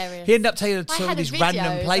brilliant. Hilarious. He ended up taking us I to all had a these video random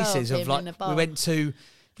as well places of of him like in a we bar. went to.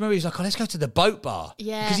 Remember, he was like, "Oh, let's go to the boat bar."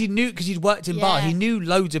 Yeah. because he'd worked in bar. Yeah. He knew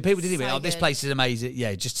loads of people. Didn't he? So Oh, this good. place is amazing.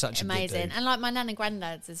 Yeah, just such a good Amazing. dude. And like my nan and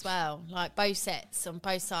granddads as well, like both sets on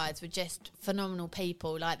both sides were just phenomenal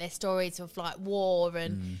people. Like their stories of like war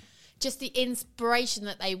and just the inspiration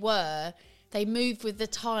that they were. They moved with the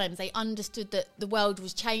times. They understood that the world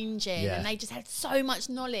was changing, Yeah. and they just had so much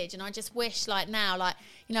knowledge. And I just wish, like now, like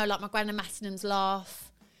you know, like my Grandad Massinham's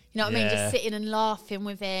laugh. You know what I mean? Yeah. Just sitting and laughing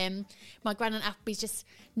with him. My Grandad Appleby's just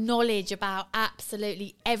knowledge about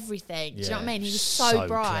absolutely everything. Do you know what I Yeah. mean? He was So so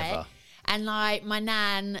bright. clever. And like my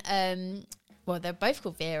nan, well, they're both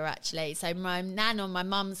called Vera actually. So my nan on my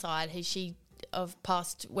mum's side, who she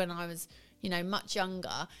passed when I was, you know, much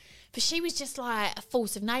younger. But she was just like a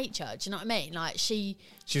force of nature. Do you know what I mean? Like she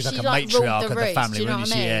was like a ruled matriarch of the roost, family, do you know wasn't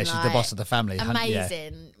what I she? mean? Yeah, she's the Like, boss of the family. Yeah.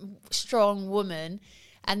 Amazing, strong woman.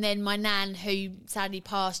 And then my nan, who sadly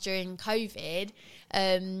passed during COVID,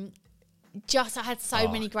 just I had so Oh,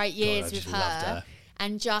 many great God, years I with just loved her.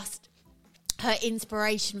 and just her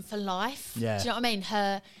inspiration for life. Yeah. Do you know what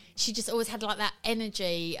I mean? She just always had like that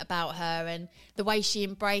energy about her, and the way she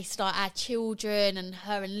embraced like our children and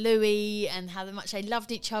her and Louis, and how much they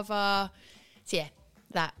loved each other. So yeah,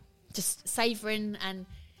 that just savouring and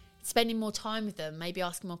spending more time with them, maybe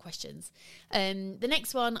asking more questions. The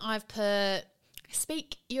next one I've put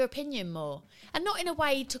speak your opinion more, and not in a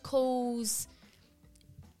way to cause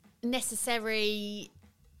necessary,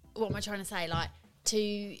 what am I trying to say, like to,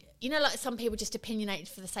 you know, like some people just opinionated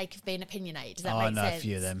for the sake of being opinionated. Does that I make know sense? a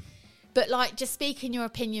few of them. But like just speaking your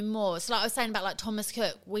opinion more. So like I was saying about like Thomas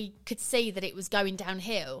Cook, we could see that it was going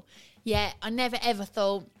downhill. Yet I never ever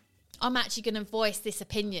thought I'm actually going to voice this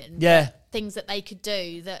opinion. Yeah. Things that they could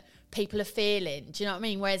do that people are feeling. Do you know what I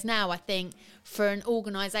mean? Whereas now I think for an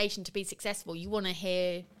organisation to be successful, you want to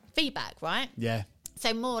hear feedback, right? Yeah.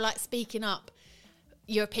 So more like speaking up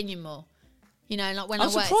your opinion more. You know, like when I'm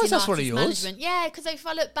I worked surprised in that's one of artist yours. management. Yeah, because if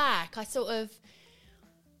I look back,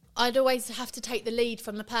 I'd always have to take the lead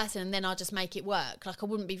from the person and then I'll just make it work. Like I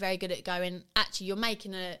wouldn't be very good at going, actually, you're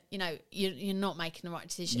making you're not making the right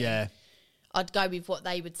decision. Yeah. I'd go with what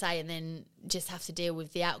they would say and then just have to deal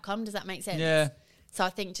with the outcome. Does that make sense? Yeah. So I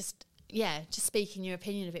think just speaking your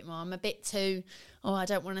opinion a bit more. I'm a bit too, I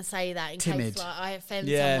don't want to say that in Timid. case like I offend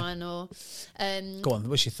Yeah. someone or... Go on,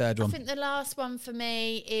 what's your third one? I think the last one for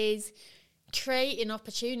me is creating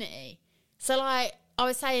opportunity. So like I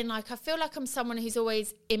was saying, like I feel like I'm someone who's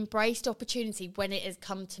always embraced opportunity when it has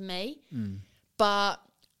come to me. But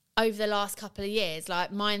over the last couple of years,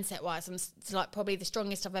 like mindset wise, I'm like probably the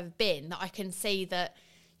strongest I've ever been, that I can see that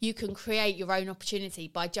you can create your own opportunity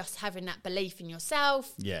by just having that belief in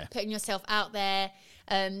yourself, putting yourself out there.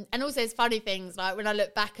 And also there's funny things, like when I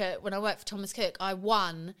look back at when I worked for Thomas Cook, I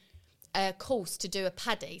won a course to do a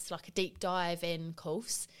PADI, so like a deep dive in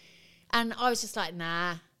course. And I was just like,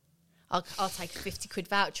 nah, I'll take a 50 quid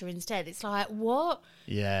voucher instead. It's like, what?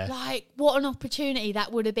 Yeah. Like, what an opportunity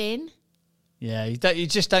that would have been. Yeah, you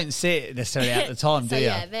just don't see it necessarily at the time, So do you?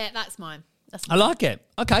 yeah, that's mine. I like it.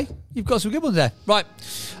 Okay, you've got some good ones there. Right,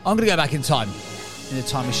 I'm going to go back in time, in the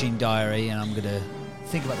Time Machine Diary, and I'm going to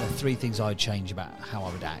think about the 3 things I'd change about how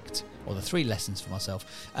I would act, or the 3 lessons for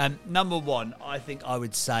myself. Number 1, I think I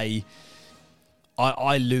would say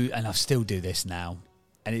I lose, and I still do this now,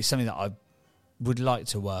 and it's something that I would like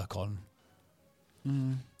to work on.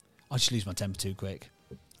 I just lose my temper too quick.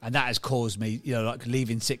 And that has caused me, like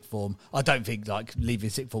leaving sixth form. I don't think like leaving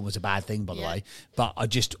sixth form was a bad thing, by the way. But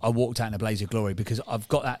I walked out in a blaze of glory because I've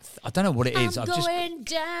got that. I don't know what it is. I'm going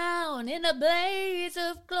down in a blaze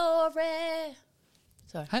of glory.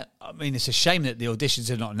 Sorry. I mean, it's a shame that the auditions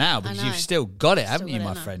are not now because know. you've still got it, haven't Still you,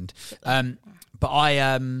 got my it friend? But I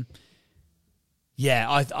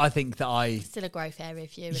think that Still a growth area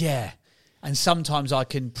for you. isn't it? Yeah. And sometimes I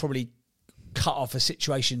can probably cut off a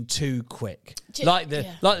situation too quick. Like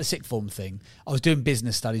the sixth form thing. I was doing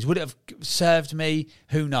business studies. Would it have served me?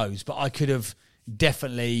 Who knows? But I could have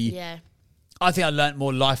definitely... Yeah. I think I learnt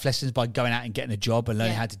more life lessons by going out and getting a job and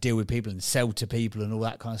learning how to deal with people and sell to people and all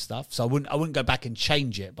that kind of stuff. So I wouldn't go back and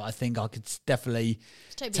change it, but I think I could definitely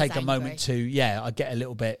take a moment to, I get a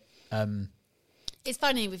little bit... It's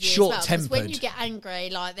funny with you short-tempered. as well, because when you get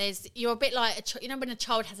angry, like you're a bit like when a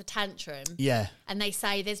child has a tantrum, and they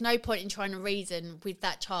say there's no point in trying to reason with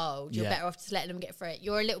that child. You're better off just letting them get through it.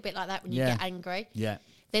 You're a little bit like that when you get angry. Yeah,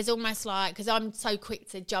 there's almost like, because I'm so quick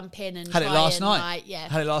to jump in and had it last night.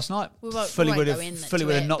 Had it last night. We won't would go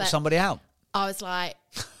have knocked somebody out. I was like,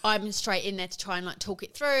 I'm straight in there to try and like talk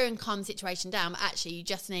it through and calm the situation down. But actually, you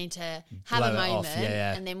just need to have a moment,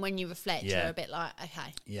 and then when you reflect, you're a bit like,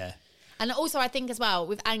 okay, And also, I think as well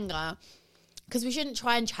with anger, because we shouldn't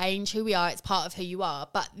try and change who we are. It's part of who you are.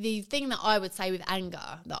 But the thing that I would say with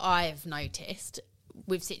anger that I've noticed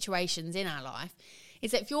with situations in our life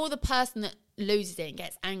is that if you're the person that loses it and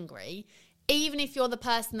gets angry, even if you're the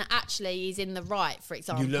person that actually is in the right, for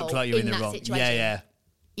example, you look like you're in the wrong. Situation,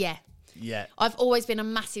 Yeah. I've always been a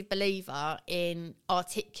massive believer in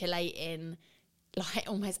articulating like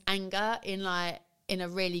almost anger in a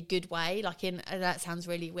really good way. That sounds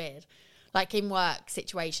really weird. Like in work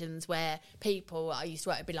situations where people I used to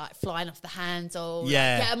work would be like flying off the handle,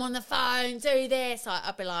 get them on the phone, do this.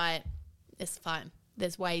 I'd be like, it's fine.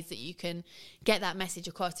 There's ways that you can get that message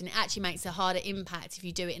across, and it actually makes a harder impact if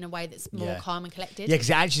you do it in a way that's more calm and collected. Yeah, because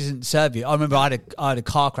it actually doesn't serve you. I remember I had a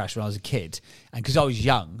car crash when I was a kid, and because I was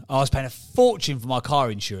young, I was paying a fortune for my car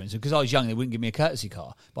insurance, and because I was young, they wouldn't give me a courtesy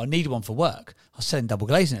car, but I needed one for work. I was selling double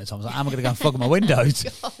glazing at the time. I was like, how am I going to go and fog my windows?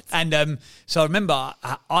 And so I remember,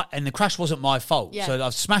 and the crash wasn't my fault. Yeah. So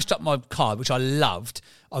I've smashed up my car, which I loved.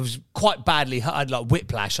 I was quite badly hurt. I had like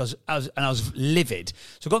whiplash. I was livid.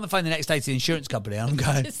 So I got on the phone the next day to the insurance company, and I'm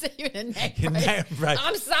going, just see you in a neck brace.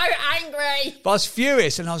 I'm so angry. But I was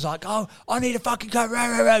furious, and I was like, oh, I need a fucking car.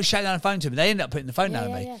 Shouting down the phone to me. They ended up putting the phone down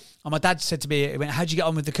on me. Yeah. And my dad said to me, he went, how'd you get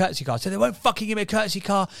on with the courtesy car? I said, they won't fucking give me a courtesy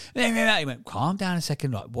car. He went, calm down a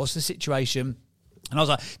second. Like, what's the situation? And I was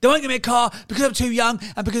like, they won't give me a car because I'm too young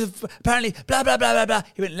and because of apparently blah, blah, blah, blah, blah.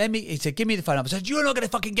 He said, give me the phone number. I said, you're not going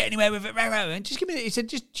to fucking get anywhere with it. And he said,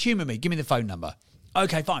 just humour me. Give me the phone number.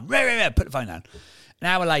 Okay, fine. Put the phone down. An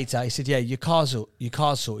hour later, he said, yeah, your car's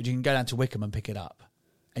sorted. You can go down to Wickham and pick it up.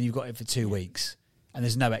 And you've got it for 2 weeks. And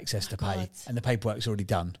there's no excess to pay. And the paperwork's already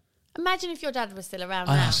done. Imagine if your dad was still around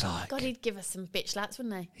now. I was like, God, he'd give us some bitch lats,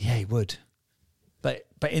 wouldn't he? Yeah, he would.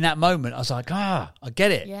 But in that moment, I was like, I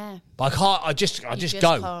get it. Yeah. But I can't. I just just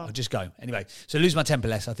go. can't. I just go. Anyway, so lose my temper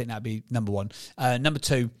less. I think that'd be number one. Number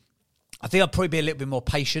two, I think I'd probably be a little bit more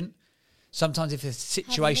patient. Sometimes if the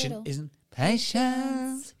situation isn't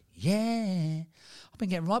patience, yeah. I've been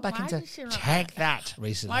getting right back Why into does she like tag that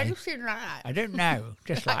recently. Why do you say that? I don't know.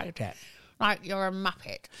 Just like that. Like you're a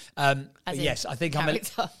muppet. But in yes, I think I'm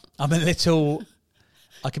character. a little.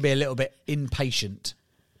 I can be a little bit impatient,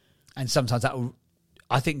 and sometimes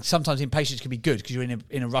I think sometimes impatience can be good because you're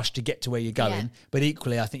in a rush to get to where you're going. Yeah. But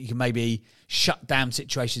equally, I think you can maybe shut down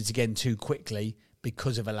situations again too quickly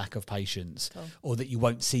because of a lack of patience, or that you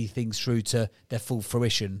won't see things through to their full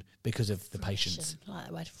fruition because of the patience. I like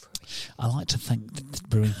the word fruition. I like to think that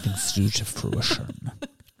bring things through to fruition.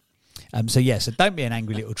 So don't be an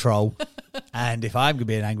angry little troll. And if I'm going to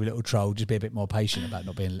be an angry little troll, just be a bit more patient about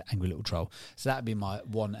not being an angry little troll. So that would be my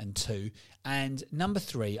 1 and 2. And number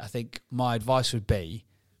 3, I think my advice would be,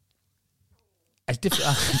 as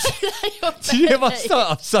different. Do you hear my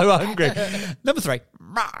start? I'm so hungry. Number 3.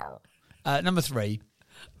 Number 3.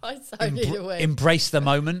 I so need a wee. Embrace the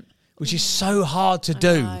moment, which is so hard to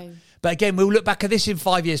do. know. But again, we'll look back at this in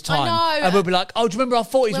 5 years' time, know. and we'll be like, "Oh, do you remember our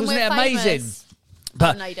 40s? When Wasn't we're it amazing?" famous.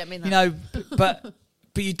 But no, you don't mean you that. know,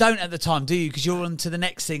 but you don't at the time, do you? Because you're on to the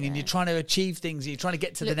next thing, and you're trying to achieve things. You're trying to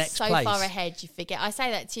get to the Look next so place. far ahead, you forget. I say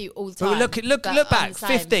that to you all the time. But look but back. I'm the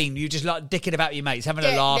same. 15, you just like dicking about your mates, having a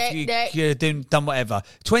Yeah, laugh. yeah. You're done whatever.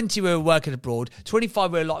 20, we were working abroad.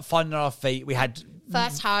 25, we were like finding our feet. We had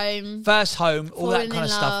First home. all that falling kind of in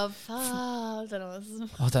stuff. love. Oh, I don't know.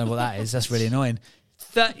 I don't know what that is. That's really annoying.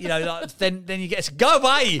 Then you get to go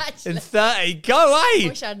away. Actually. And 30, go I away.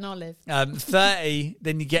 wish I had an olive. 30,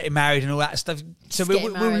 then you get married and all that stuff. So Just we'll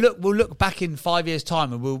getting married. look back in 5 years'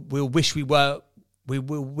 time and we'll wish we were. We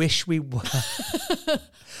will wish we were.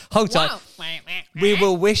 Hold on. We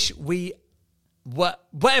will wish we were.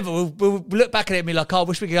 Whatever. We'll look back at it and be like, oh, I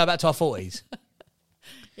wish we could go back to our 40s.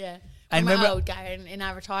 Yeah. And And we're remember- old going in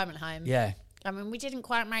our retirement home. Yeah. I mean, we didn't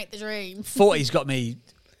quite make the dream. 40's got me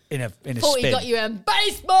in a 40 spin. got you in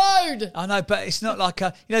base mode. I know, but it's not like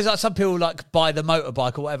there's like some people like buy the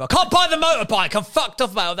motorbike or whatever. I can't buy the motorbike. I'm fucked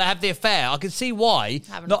off about it. They have the affair. I can see why.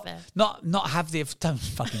 Have an not affair. not have the. Don't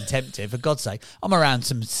fucking tempt it, for God's sake. I'm around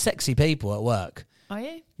some sexy people at work. Are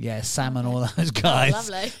you? Yeah, Sam and all those guys.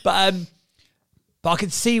 lovely. But I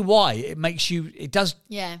can see why it makes you. It does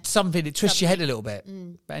Yeah. something. It twists your head a little bit.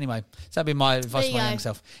 But anyway, so that'd be my advice There to my you young go.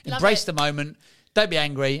 self. Love Embrace it. the moment. Don't be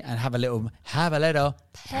angry and have a little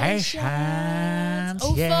patience.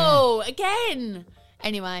 Awful. Yeah. Again.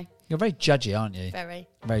 Anyway, You're very judgy, aren't you? very.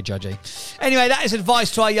 Very judgy. Anyway, that is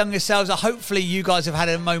advice to our younger selves. Hopefully you guys have had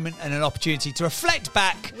a moment and an opportunity to reflect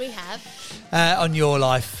back We have. on your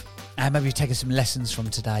life. And maybe you've taken some lessons from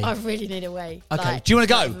today. I really need a wee. Okay, Like, do you wanna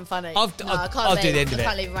it's not go? even funny. I'll I can't do leave. the end of I it.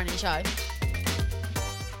 can't leave a running show.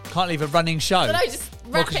 Can't leave a running show. But no, just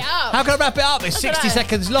wrap it up. How can I wrap it up? It's I don't 60 know.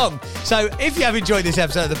 seconds long. So if you have enjoyed this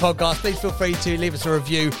episode of the podcast, please feel free to leave us a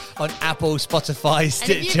review on Apple, Spotify, And if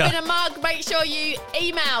you've Stitcher. been a mug, make sure you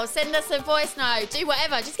email, send us a voice note, do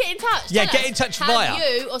whatever. Just get in touch. Yeah, Tell get us, in touch have via-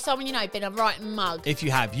 you or someone you know been a right mug? If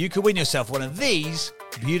you have, you could win yourself one of these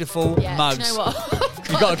beautiful Yeah, mugs. do you know what?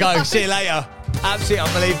 You got to go. See you later. Absolutely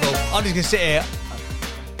unbelievable. I'm just going to sit here.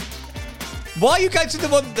 Why are you going to the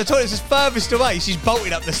toilet that's furthest away? She's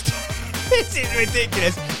bolted up the stairs. This is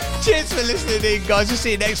ridiculous. Cheers for listening in, guys. We'll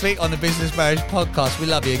see you next week on the Business Marriage Podcast. We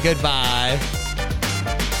love you. Goodbye.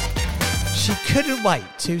 She couldn't wait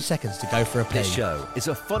 2 seconds to go for a pee. This show is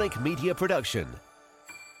a Phonic Media production.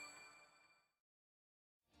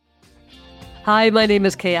 Hi, my name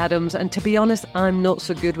is Kay Adams, and to be honest, I'm not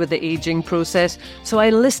so good with the ageing process, so I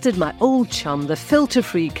enlisted my old chum, the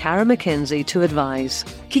filter-free Cara McKenzie, to advise.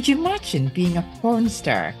 Could you imagine being a porn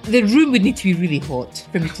star? The room would need to be really hot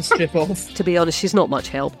for me to strip off. To be honest, she's not much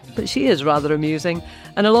help, but she is rather amusing.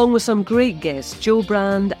 And along with some great guests, Joe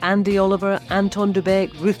Brand, Andy Oliver, Anton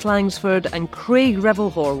Dubeck, Ruth Langsford and Craig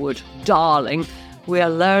Revel-Horwood, darling, we are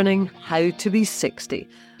learning how to be 60.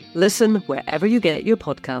 Listen wherever you get your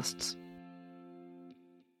podcasts.